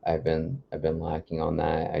I've been lacking on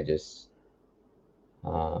that. I just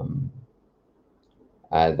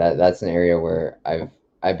that's an area where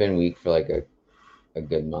I've been weak for like a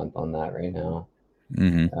good month on that right now.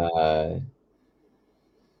 Mm-hmm.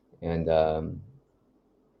 And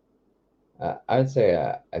I would say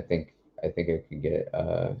I think I could get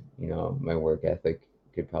my work ethic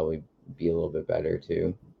could probably be a little bit better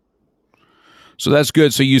too. So that's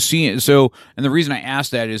good. So you see it. So, and the reason I ask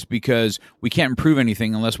that is because we can't improve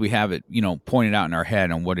anything unless we have it, pointed out in our head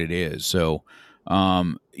on what it is. So,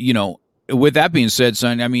 with that being said,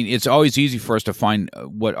 son, I mean, it's always easy for us to find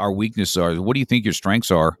what our weaknesses are. What do you think your strengths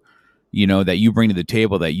are, that you bring to the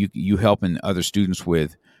table that you help in other students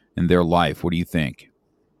with in their life? What do you think?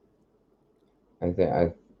 I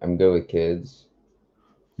think I'm good with kids.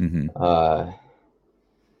 Mm-hmm.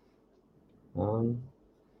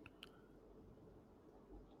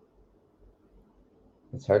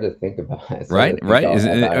 It's hard to think about. Right.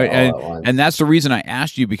 And that's the reason I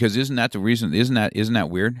asked you, because isn't that the reason? Isn't that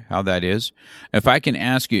weird how that is? If I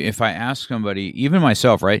ask somebody, even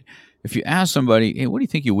myself, right? If you ask somebody, hey, what do you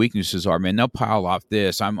think your weaknesses are, man? They'll pile off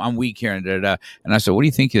this. I'm weak here, and da-da-da. And I said, what do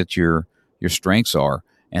you think that your strengths are?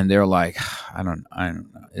 And they're like, I don't know.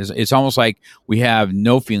 It's almost like we have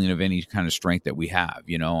no feeling of any kind of strength that we have.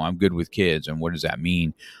 I'm good with kids, and what does that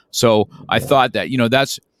mean? So I thought that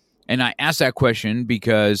that's. And I asked that question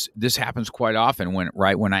because this happens quite often when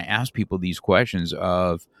I ask people these questions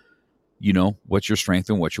of, what's your strength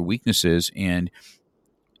and what's your weaknesses, and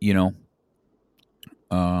even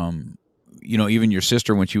your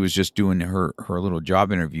sister, when she was just doing her little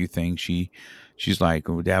job interview thing, she's like,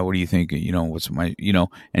 oh, Dad, what do you think? What's my,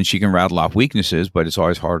 and she can rattle off weaknesses, but it's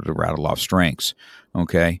always harder to rattle off strengths.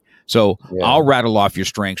 Okay. So I'll rattle off your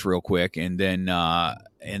strengths real quick, and then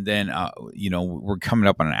we're coming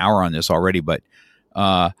up on an hour on this already, but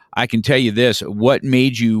I can tell you this: what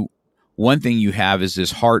made you? One thing you have is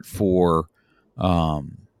this heart for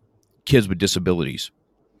kids with disabilities.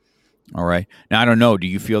 All right. Now, I don't know. Do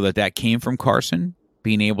you feel that came from Carson,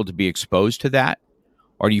 being able to be exposed to that,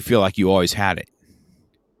 or do you feel like you always had it?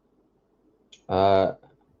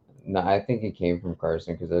 No, I think it came from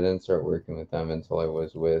Carson, because I didn't start working with them until I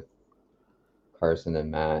was with Carson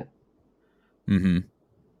and Matt. Mm-hmm.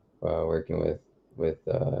 Working with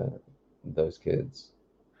those kids.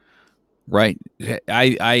 Right.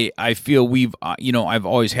 I feel we've, I've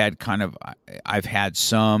always had I've had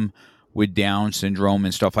some with Down syndrome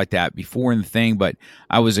and stuff like that before in the thing, but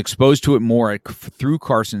I was exposed to it more through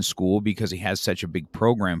Carson's school because he has such a big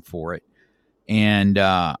program for it. And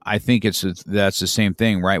I think that's the same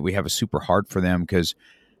thing, right? We have a super heart for them because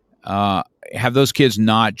have those kids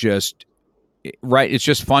not just, right? It's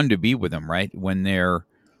just fun to be with them, right? When they're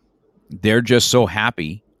just so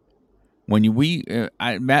happy when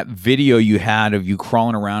that video you had of you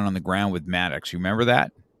crawling around on the ground with Maddox, you remember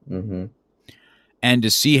that? Mm-hmm. And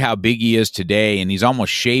to see how big he is today, and he's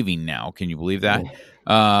almost shaving now. Can you believe that?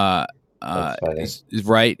 That's funny.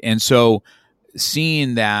 Right. And so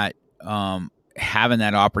seeing that, having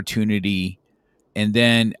that opportunity, and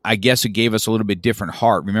then I guess it gave us a little bit different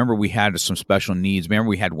heart. Remember, we had some special needs. Remember,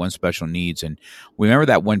 we had one special needs, and remember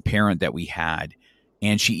that one parent that we had,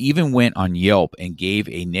 and she even went on Yelp and gave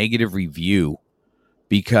a negative review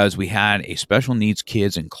because we had a special needs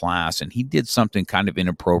kids in class, and he did something kind of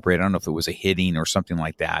inappropriate. I don't know if it was a hitting or something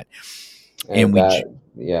like that. And It was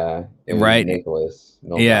right, Nicholas.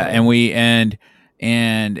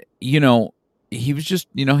 and he was just,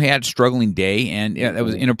 he had a struggling day, and that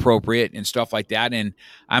was inappropriate and stuff like that. And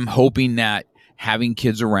I'm hoping that having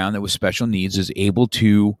kids around that with special needs is able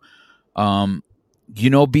to,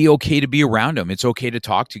 be okay to be around them. It's okay to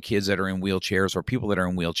talk to kids that are in wheelchairs or people that are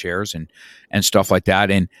in wheelchairs and stuff like that.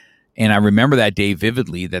 And I remember that day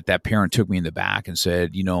vividly, that parent took me in the back and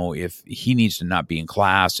said, if he needs to not be in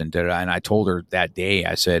class and I told her that day,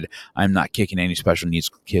 I said, I'm not kicking any special needs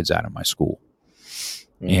kids out of my school.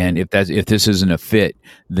 And if this isn't a fit,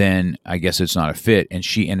 then I guess it's not a fit. And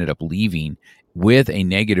she ended up leaving with a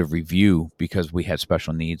negative review because we had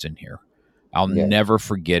special needs in here. I'll never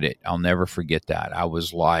forget it. I'll never forget that. I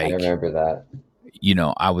was like, I remember that.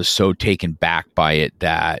 I was so taken back by it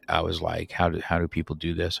that I was like, how do people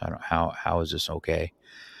do this? How is this okay?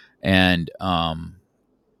 And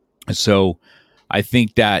so I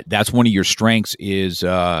think that's one of your strengths is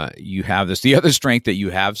you have this. The other strength that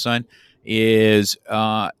you have, son, is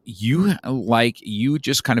you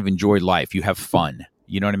just kind of enjoy life. You have fun.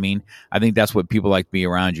 You know what I mean? I think that's what people like to be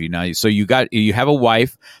around you now. So you have a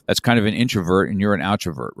wife that's kind of an introvert and you're an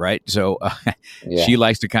outrovert, right? So she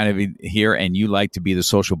likes to kind of be here and you like to be the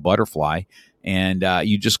social butterfly, and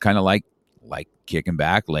you just kind of like kicking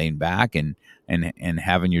back, laying back and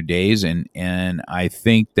having your days. And I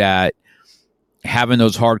think that having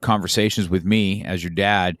those hard conversations with me as your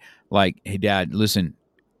dad, like, hey dad, listen,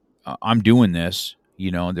 I'm doing this.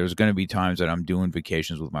 There's going to be times that I'm doing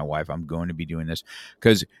vacations with my wife. I'm going to be doing this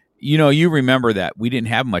because, you remember that we didn't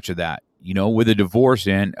have much of that, with a divorce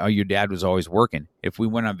and your dad was always working. If we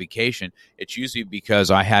went on vacation, it's usually because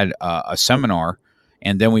I had a seminar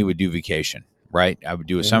and then we would do vacation, right? I would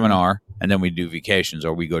do a seminar and then we'd do vacations,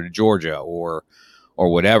 or we go to Georgia or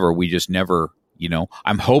whatever. We just never,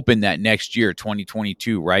 I'm hoping that next year,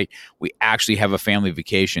 2022, right, we actually have a family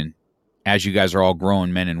vacation, as you guys are all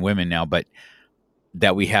grown men and women now, but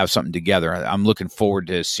that we have something together. I'm looking forward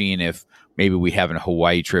to seeing if maybe we have a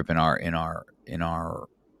Hawaii trip in our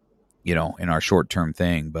short-term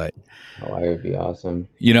thing. But Hawaii would be awesome.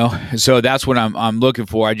 So that's what I'm looking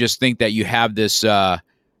for. I just think that you have this.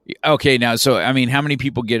 Okay, now, so I mean, how many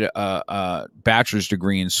people get a bachelor's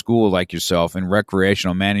degree in school like yourself in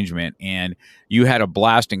recreational management, and you had a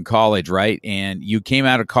blast in college, right? And you came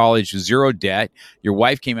out of college with zero debt. Your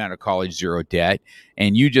wife came out of college zero debt,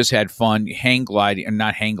 and you just had fun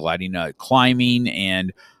climbing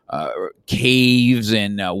and caves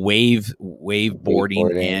and wave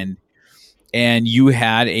boarding, and you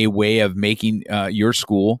had a way of making your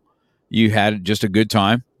school. You had just a good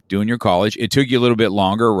time doing your college. It took you a little bit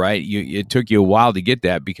longer, right? It took you a while to get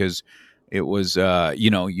that because it was,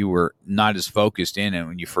 you were not as focused in it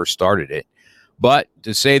when you first started it. But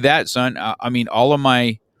to say that, son, I mean, all of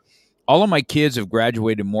my kids have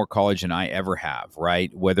graduated more college than I ever have,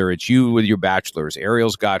 right? Whether it's you with your bachelor's,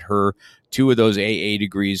 Ariel's got her 2 of those AA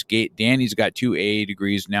degrees. Danny's got 2 AA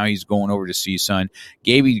degrees. Now he's going over to CSUN.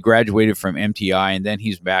 Gaby graduated from MTI, and then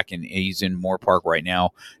he's in Moore Park right now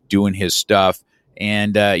doing his stuff.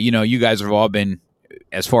 And, you guys have all been,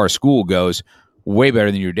 as far as school goes, way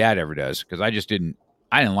better than your dad ever does. Because I didn't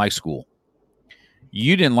like school.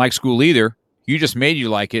 You didn't like school either. You just made you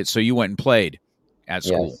like it, so you went and played at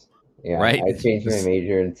school. Yes. Yeah, right? I changed my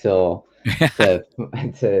major until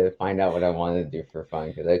to find out what I wanted to do for fun,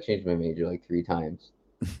 because I changed my major like 3 times.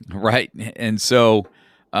 Right. And so,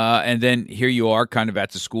 and then here you are kind of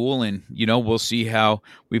at the school, and, we'll see how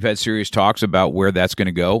we've had serious talks about where that's going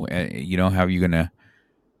to go. How are you going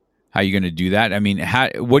to do that? I mean,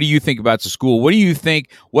 what do you think about the school? What do you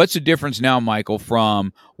think? What's the difference now, Michael,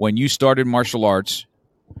 from when you started martial arts,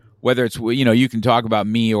 whether it's, you can talk about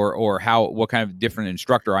me or what kind of different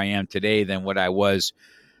instructor I am today than what I was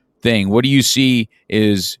thing. What do you see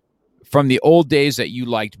is from the old days that you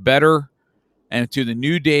liked better, and to the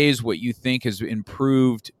new days, what you think has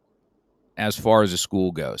improved as far as the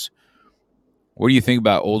school goes? What do you think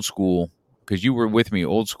about old school? Because you were with me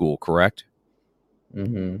old school, correct?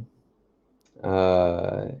 Mm-hmm.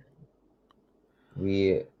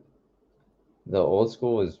 the old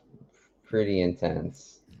school was pretty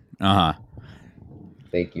intense. Uh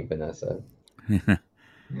Thank you, Vanessa. huh.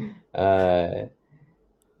 Uh,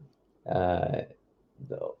 uh,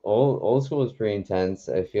 the old school was pretty intense.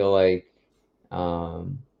 I feel like,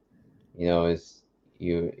 um, is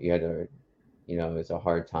you had a, it's a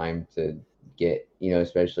hard time to get,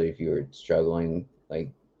 especially if you were struggling,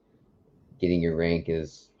 like getting your rank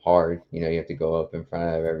is hard. You have to go up in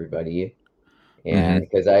front of everybody, Hmm. and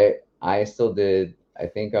because I still did, I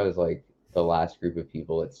think I was like the last group of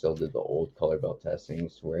people that still did the old color belt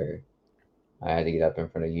testings where I had to get up in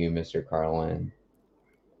front of you, Mr. Carlin.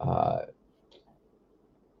 Uh,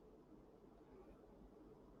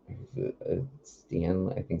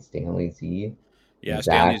 I think Stanley Z, Yeah,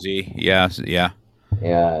 Stanley Zach, Z. Yeah,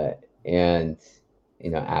 yeah. and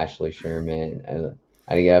Ashley Sherman. And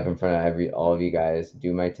I had to get up in front of all of you guys,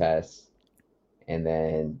 do my tests, and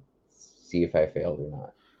then see if I failed or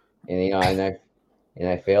not. And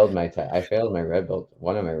I failed my test. I failed my red belt,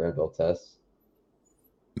 one of my red belt tests.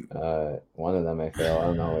 One of them I failed. I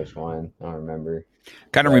don't know which one. I don't remember.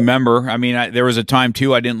 Kind of But remember. I mean, there was a time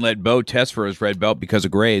too I didn't let Bo test for his red belt because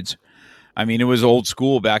of grades. I mean, it was old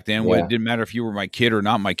school back then. It yeah. didn't matter if you were my kid or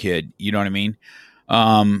not my kid. You know what I mean?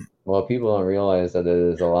 Well, people don't realize that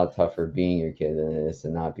it is a lot tougher being your kid than it is to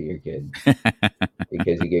not be your kid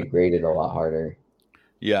because you get graded a lot harder.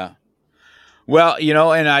 Yeah. Well,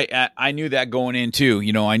 and I knew that going in too.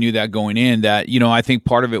 I knew that going in that, I think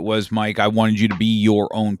part of it was, Mike, I wanted you to be your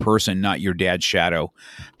own person, not your dad's shadow,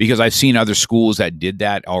 because I've seen other schools that did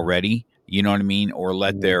that already, you know what I mean? Or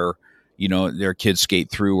let their kids skate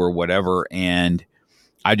through or whatever. And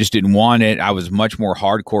I just didn't want it. I was much more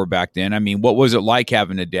hardcore back then. I mean, what was it like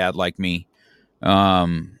having a dad like me? As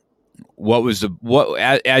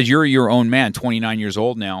you're your own man, 29 years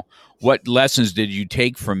old now, what lessons did you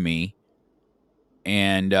take from me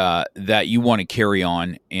and that you want to carry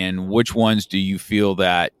on, and which ones do you feel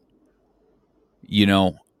that,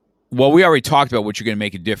 well, we already talked about what you're going to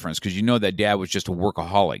make a difference, because that dad was just a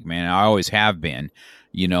workaholic, man. I always have been,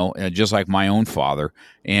 just like my own father.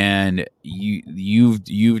 And you've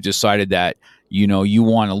decided that, you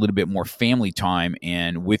want a little bit more family time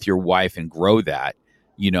and with your wife and grow that,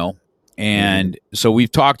 and so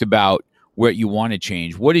we've talked about what you want to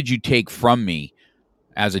change. What did you take from me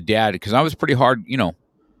as a dad? Because I was pretty hard,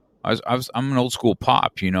 I'm an old school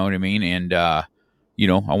pop, you know what I mean? And, I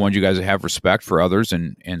wanted you guys to have respect for others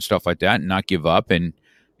and stuff like that, and not give up. And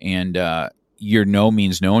your no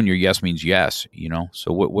means no and your yes means yes,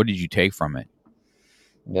 So what did you take from it?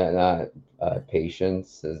 Yeah,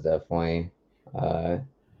 patience is definitely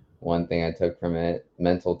one thing I took from it.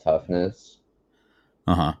 Mental toughness.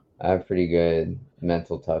 Uh-huh. I have pretty good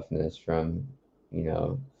mental toughness from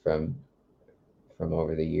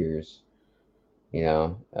over the years,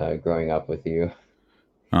 growing up with you.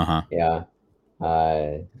 Uh-huh. Yeah.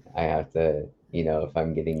 I have to, if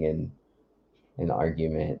I'm getting in an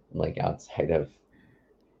argument, like outside of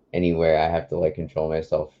anywhere, I have to like control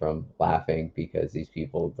myself from laughing because these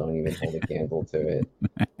people don't even hold a candle to it.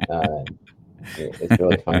 It's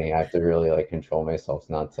really funny. I have to really like control myself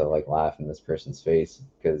not to like laugh in this person's face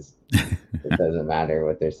because it doesn't matter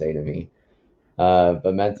what they say to me.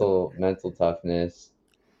 But mental toughness,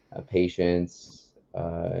 patience,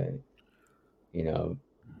 you know,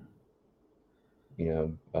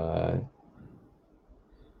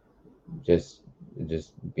 just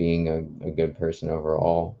being a good person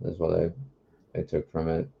overall is what I took from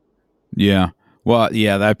it. Yeah. Well,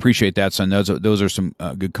 yeah, I appreciate that, son. Those are some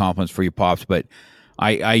good compliments for you, Pops. But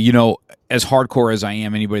I, as hardcore as I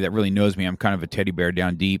am, anybody that really knows me, I'm kind of a teddy bear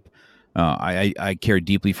down deep. I care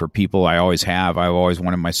deeply for people. I always have. I've always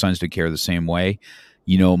wanted my sons to care the same way.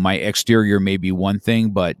 My exterior may be one thing,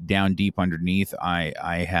 but down deep underneath,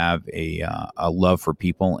 I have a love for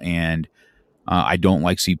people, and I don't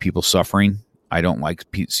like see people suffering. I don't like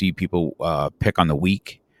see people pick on the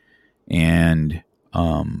weak. And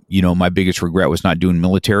my biggest regret was not doing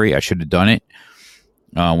military. I should have done it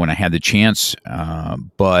when I had the chance.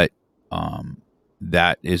 But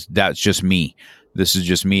that's just me. This is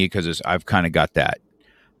just me because I've kind of got that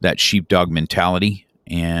sheepdog mentality.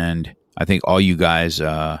 And I think all you guys, see,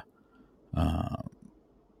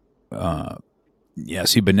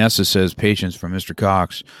 Vanessa says patience from Mr.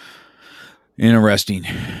 Cox. Interesting.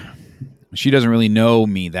 She doesn't really know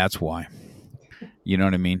me. That's why. You know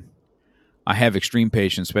what I mean? I have extreme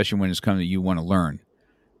patience, especially when it's coming to you want to learn.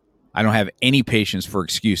 I don't have any patience for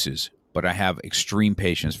excuses, but I have extreme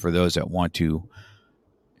patience for those that want to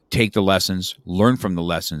take the lessons, learn from the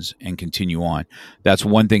lessons, and continue on. That's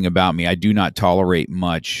one thing about me. I do not tolerate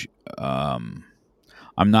much. I'm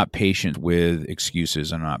I'm not patient with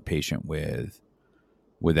excuses. I'm not patient with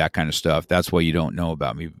that kind of stuff. That's why you don't know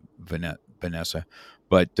about me, Vanessa.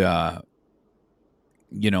 But,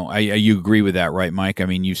 you know, you agree with that, right, Mike? I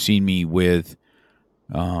mean, you've seen me with,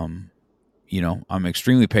 you know, I'm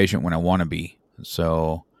extremely patient when I want to be.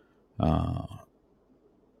 So,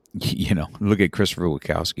 you know, look at Christopher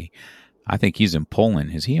Wachowski. I think he's in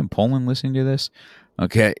Poland. Is he in Poland listening to this?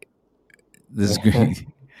 Okay. This is great.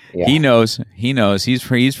 Yeah. He knows.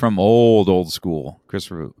 He's from old school.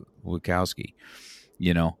 Christopher Wachowski.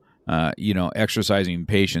 You know, exercising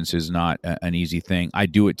patience is not an easy thing. I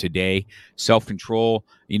do it today. Self-control.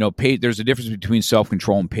 You know, there's a difference between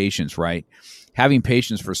self-control and patience, right? Having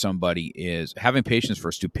patience for somebody is having patience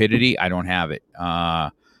for stupidity. I don't have it.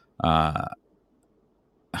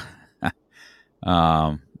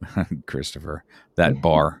 Christopher, that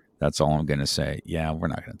bar. That's all I'm going to say. Yeah, we're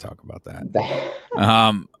not going to talk about that.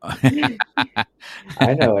 I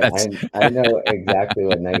know it. I know exactly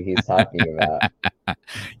what night he's talking about.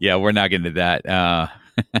 Yeah, we're not going to that.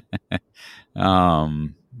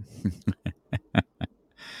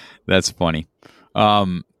 That's funny.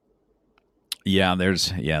 I've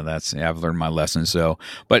learned my lesson. So,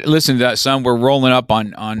 but listen to that, son. We're rolling up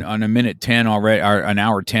on a minute 10 already, or an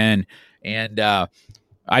hour 10, and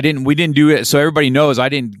we didn't do it. So everybody knows I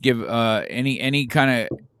didn't give any kind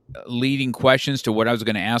of leading questions to what I was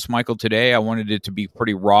going to ask Michael today. I wanted it to be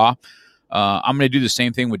pretty raw. I'm going to do the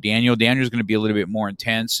same thing with Daniel. Daniel's going to be a little bit more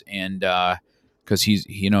intense, and because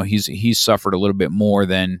he's suffered a little bit more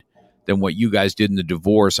than what you guys did in the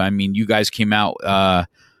divorce. I mean, you guys came out of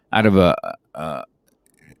a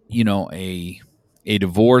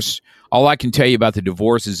divorce. All I can tell you about the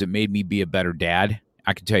divorce is it made me be a better dad.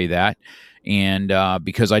 I can tell you that. And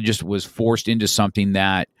because I just was forced into something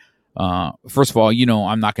that, first of all, you know,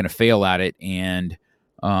 I'm not going to fail at it. And,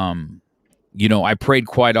 you know, I prayed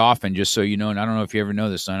quite often, just so you know, and I don't know if you ever know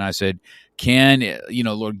this, son. I said,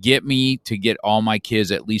 Lord, get me to get all my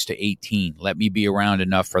kids at least to 18. Let me be around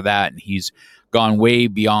enough for that. And he's gone way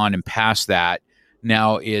beyond and past that.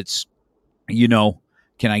 Now it's, you know,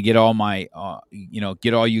 can I get all my,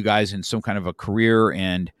 get all you guys in some kind of a career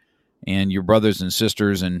and your brothers and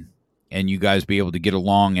sisters and you guys be able to get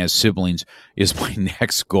along as siblings is my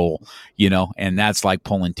next goal, you know, and that's like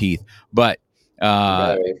pulling teeth. But you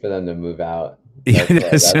gotta wait for them to move out.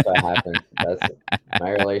 That's what happens.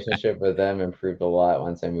 My relationship with them improved a lot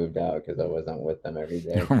once I moved out because I wasn't with them every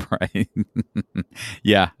day. Right.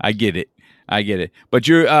 Yeah, I get it. But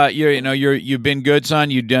you've been good,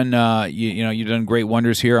 son. You've done you've done great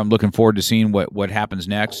wonders here. I'm looking forward to seeing what happens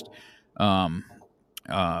next.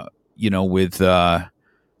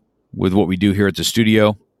 With what we do here at the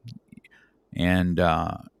studio. And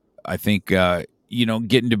I think,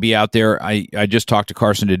 getting to be out there, I just talked to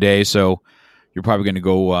Carson today, so you're probably going to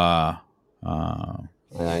go. I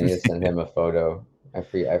need to send him a photo. I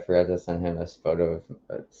forgot to send him a photo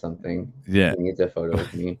of something. Yeah. He needs a photo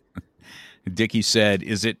of me. Dickie said,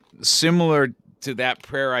 is it similar to that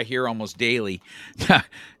prayer I hear almost daily?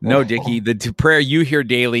 No, Dickie, the prayer you hear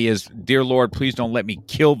daily is, dear Lord, please don't let me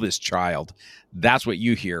kill this child. That's what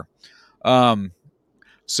you hear.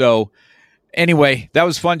 So anyway, that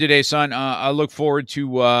was fun today, son. I look forward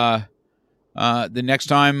to the next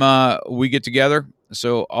time we get together.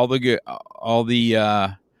 So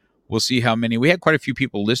we'll see how many. We had quite a few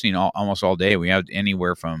people listening almost all day. We had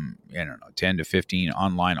anywhere from 10 to 15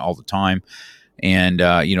 online all the time, and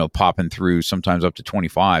popping through sometimes up to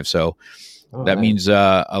 25. So that means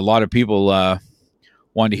a lot of people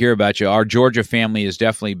wanted to hear about you. Our Georgia family has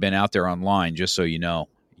definitely been out there online, just so you know.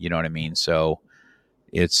 You know what I mean? So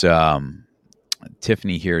it's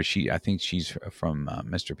Tiffany here. I think she's from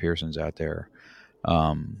Mr. Pearson's out there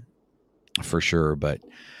for sure. But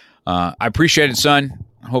I appreciate it, son.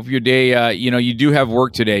 I hope your day, you do have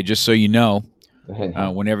work today, just so you know.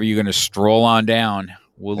 Whenever you're going to stroll on down,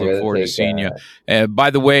 we'll look forward to seeing you. By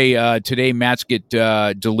the way, today mats get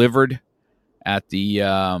delivered at the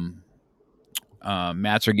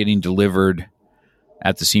mats are getting delivered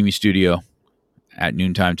at the See Me studio at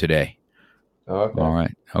noontime today. Okay. All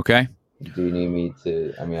right. Okay. Do you need me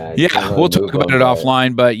to? We'll talk about it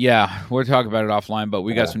offline. But yeah, we'll talk about it offline. But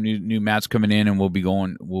we got some new mats coming in, and we'll be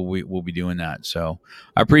going. We'll be doing that. So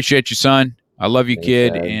I appreciate you, son. I love you,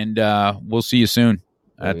 kid, and we'll see you soon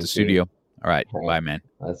at the studio. All right. Bye, man.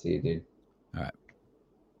 I'll see you, dude. All right.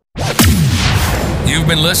 You've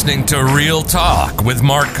been listening to Real Talk with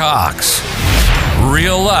Mark Cox.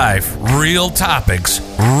 Real life, real topics,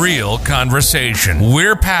 real conversation.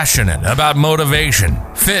 We're passionate about motivation,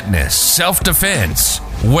 fitness, self-defense,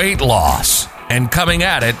 weight loss, and coming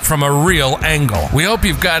at it from a real angle. We hope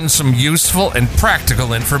you've gotten some useful and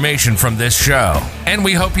practical information from this show, and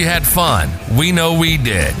we hope you had fun. We know we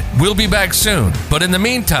did. We'll be back soon, but in the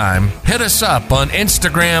meantime, hit us up on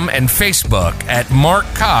Instagram and Facebook at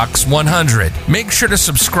MarkCox100. Make sure to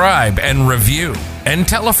subscribe and review, and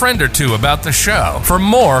tell a friend or two about the show. For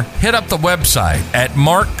more, hit up the website at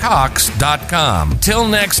markcox.com. Till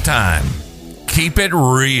next time, keep it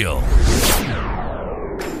real.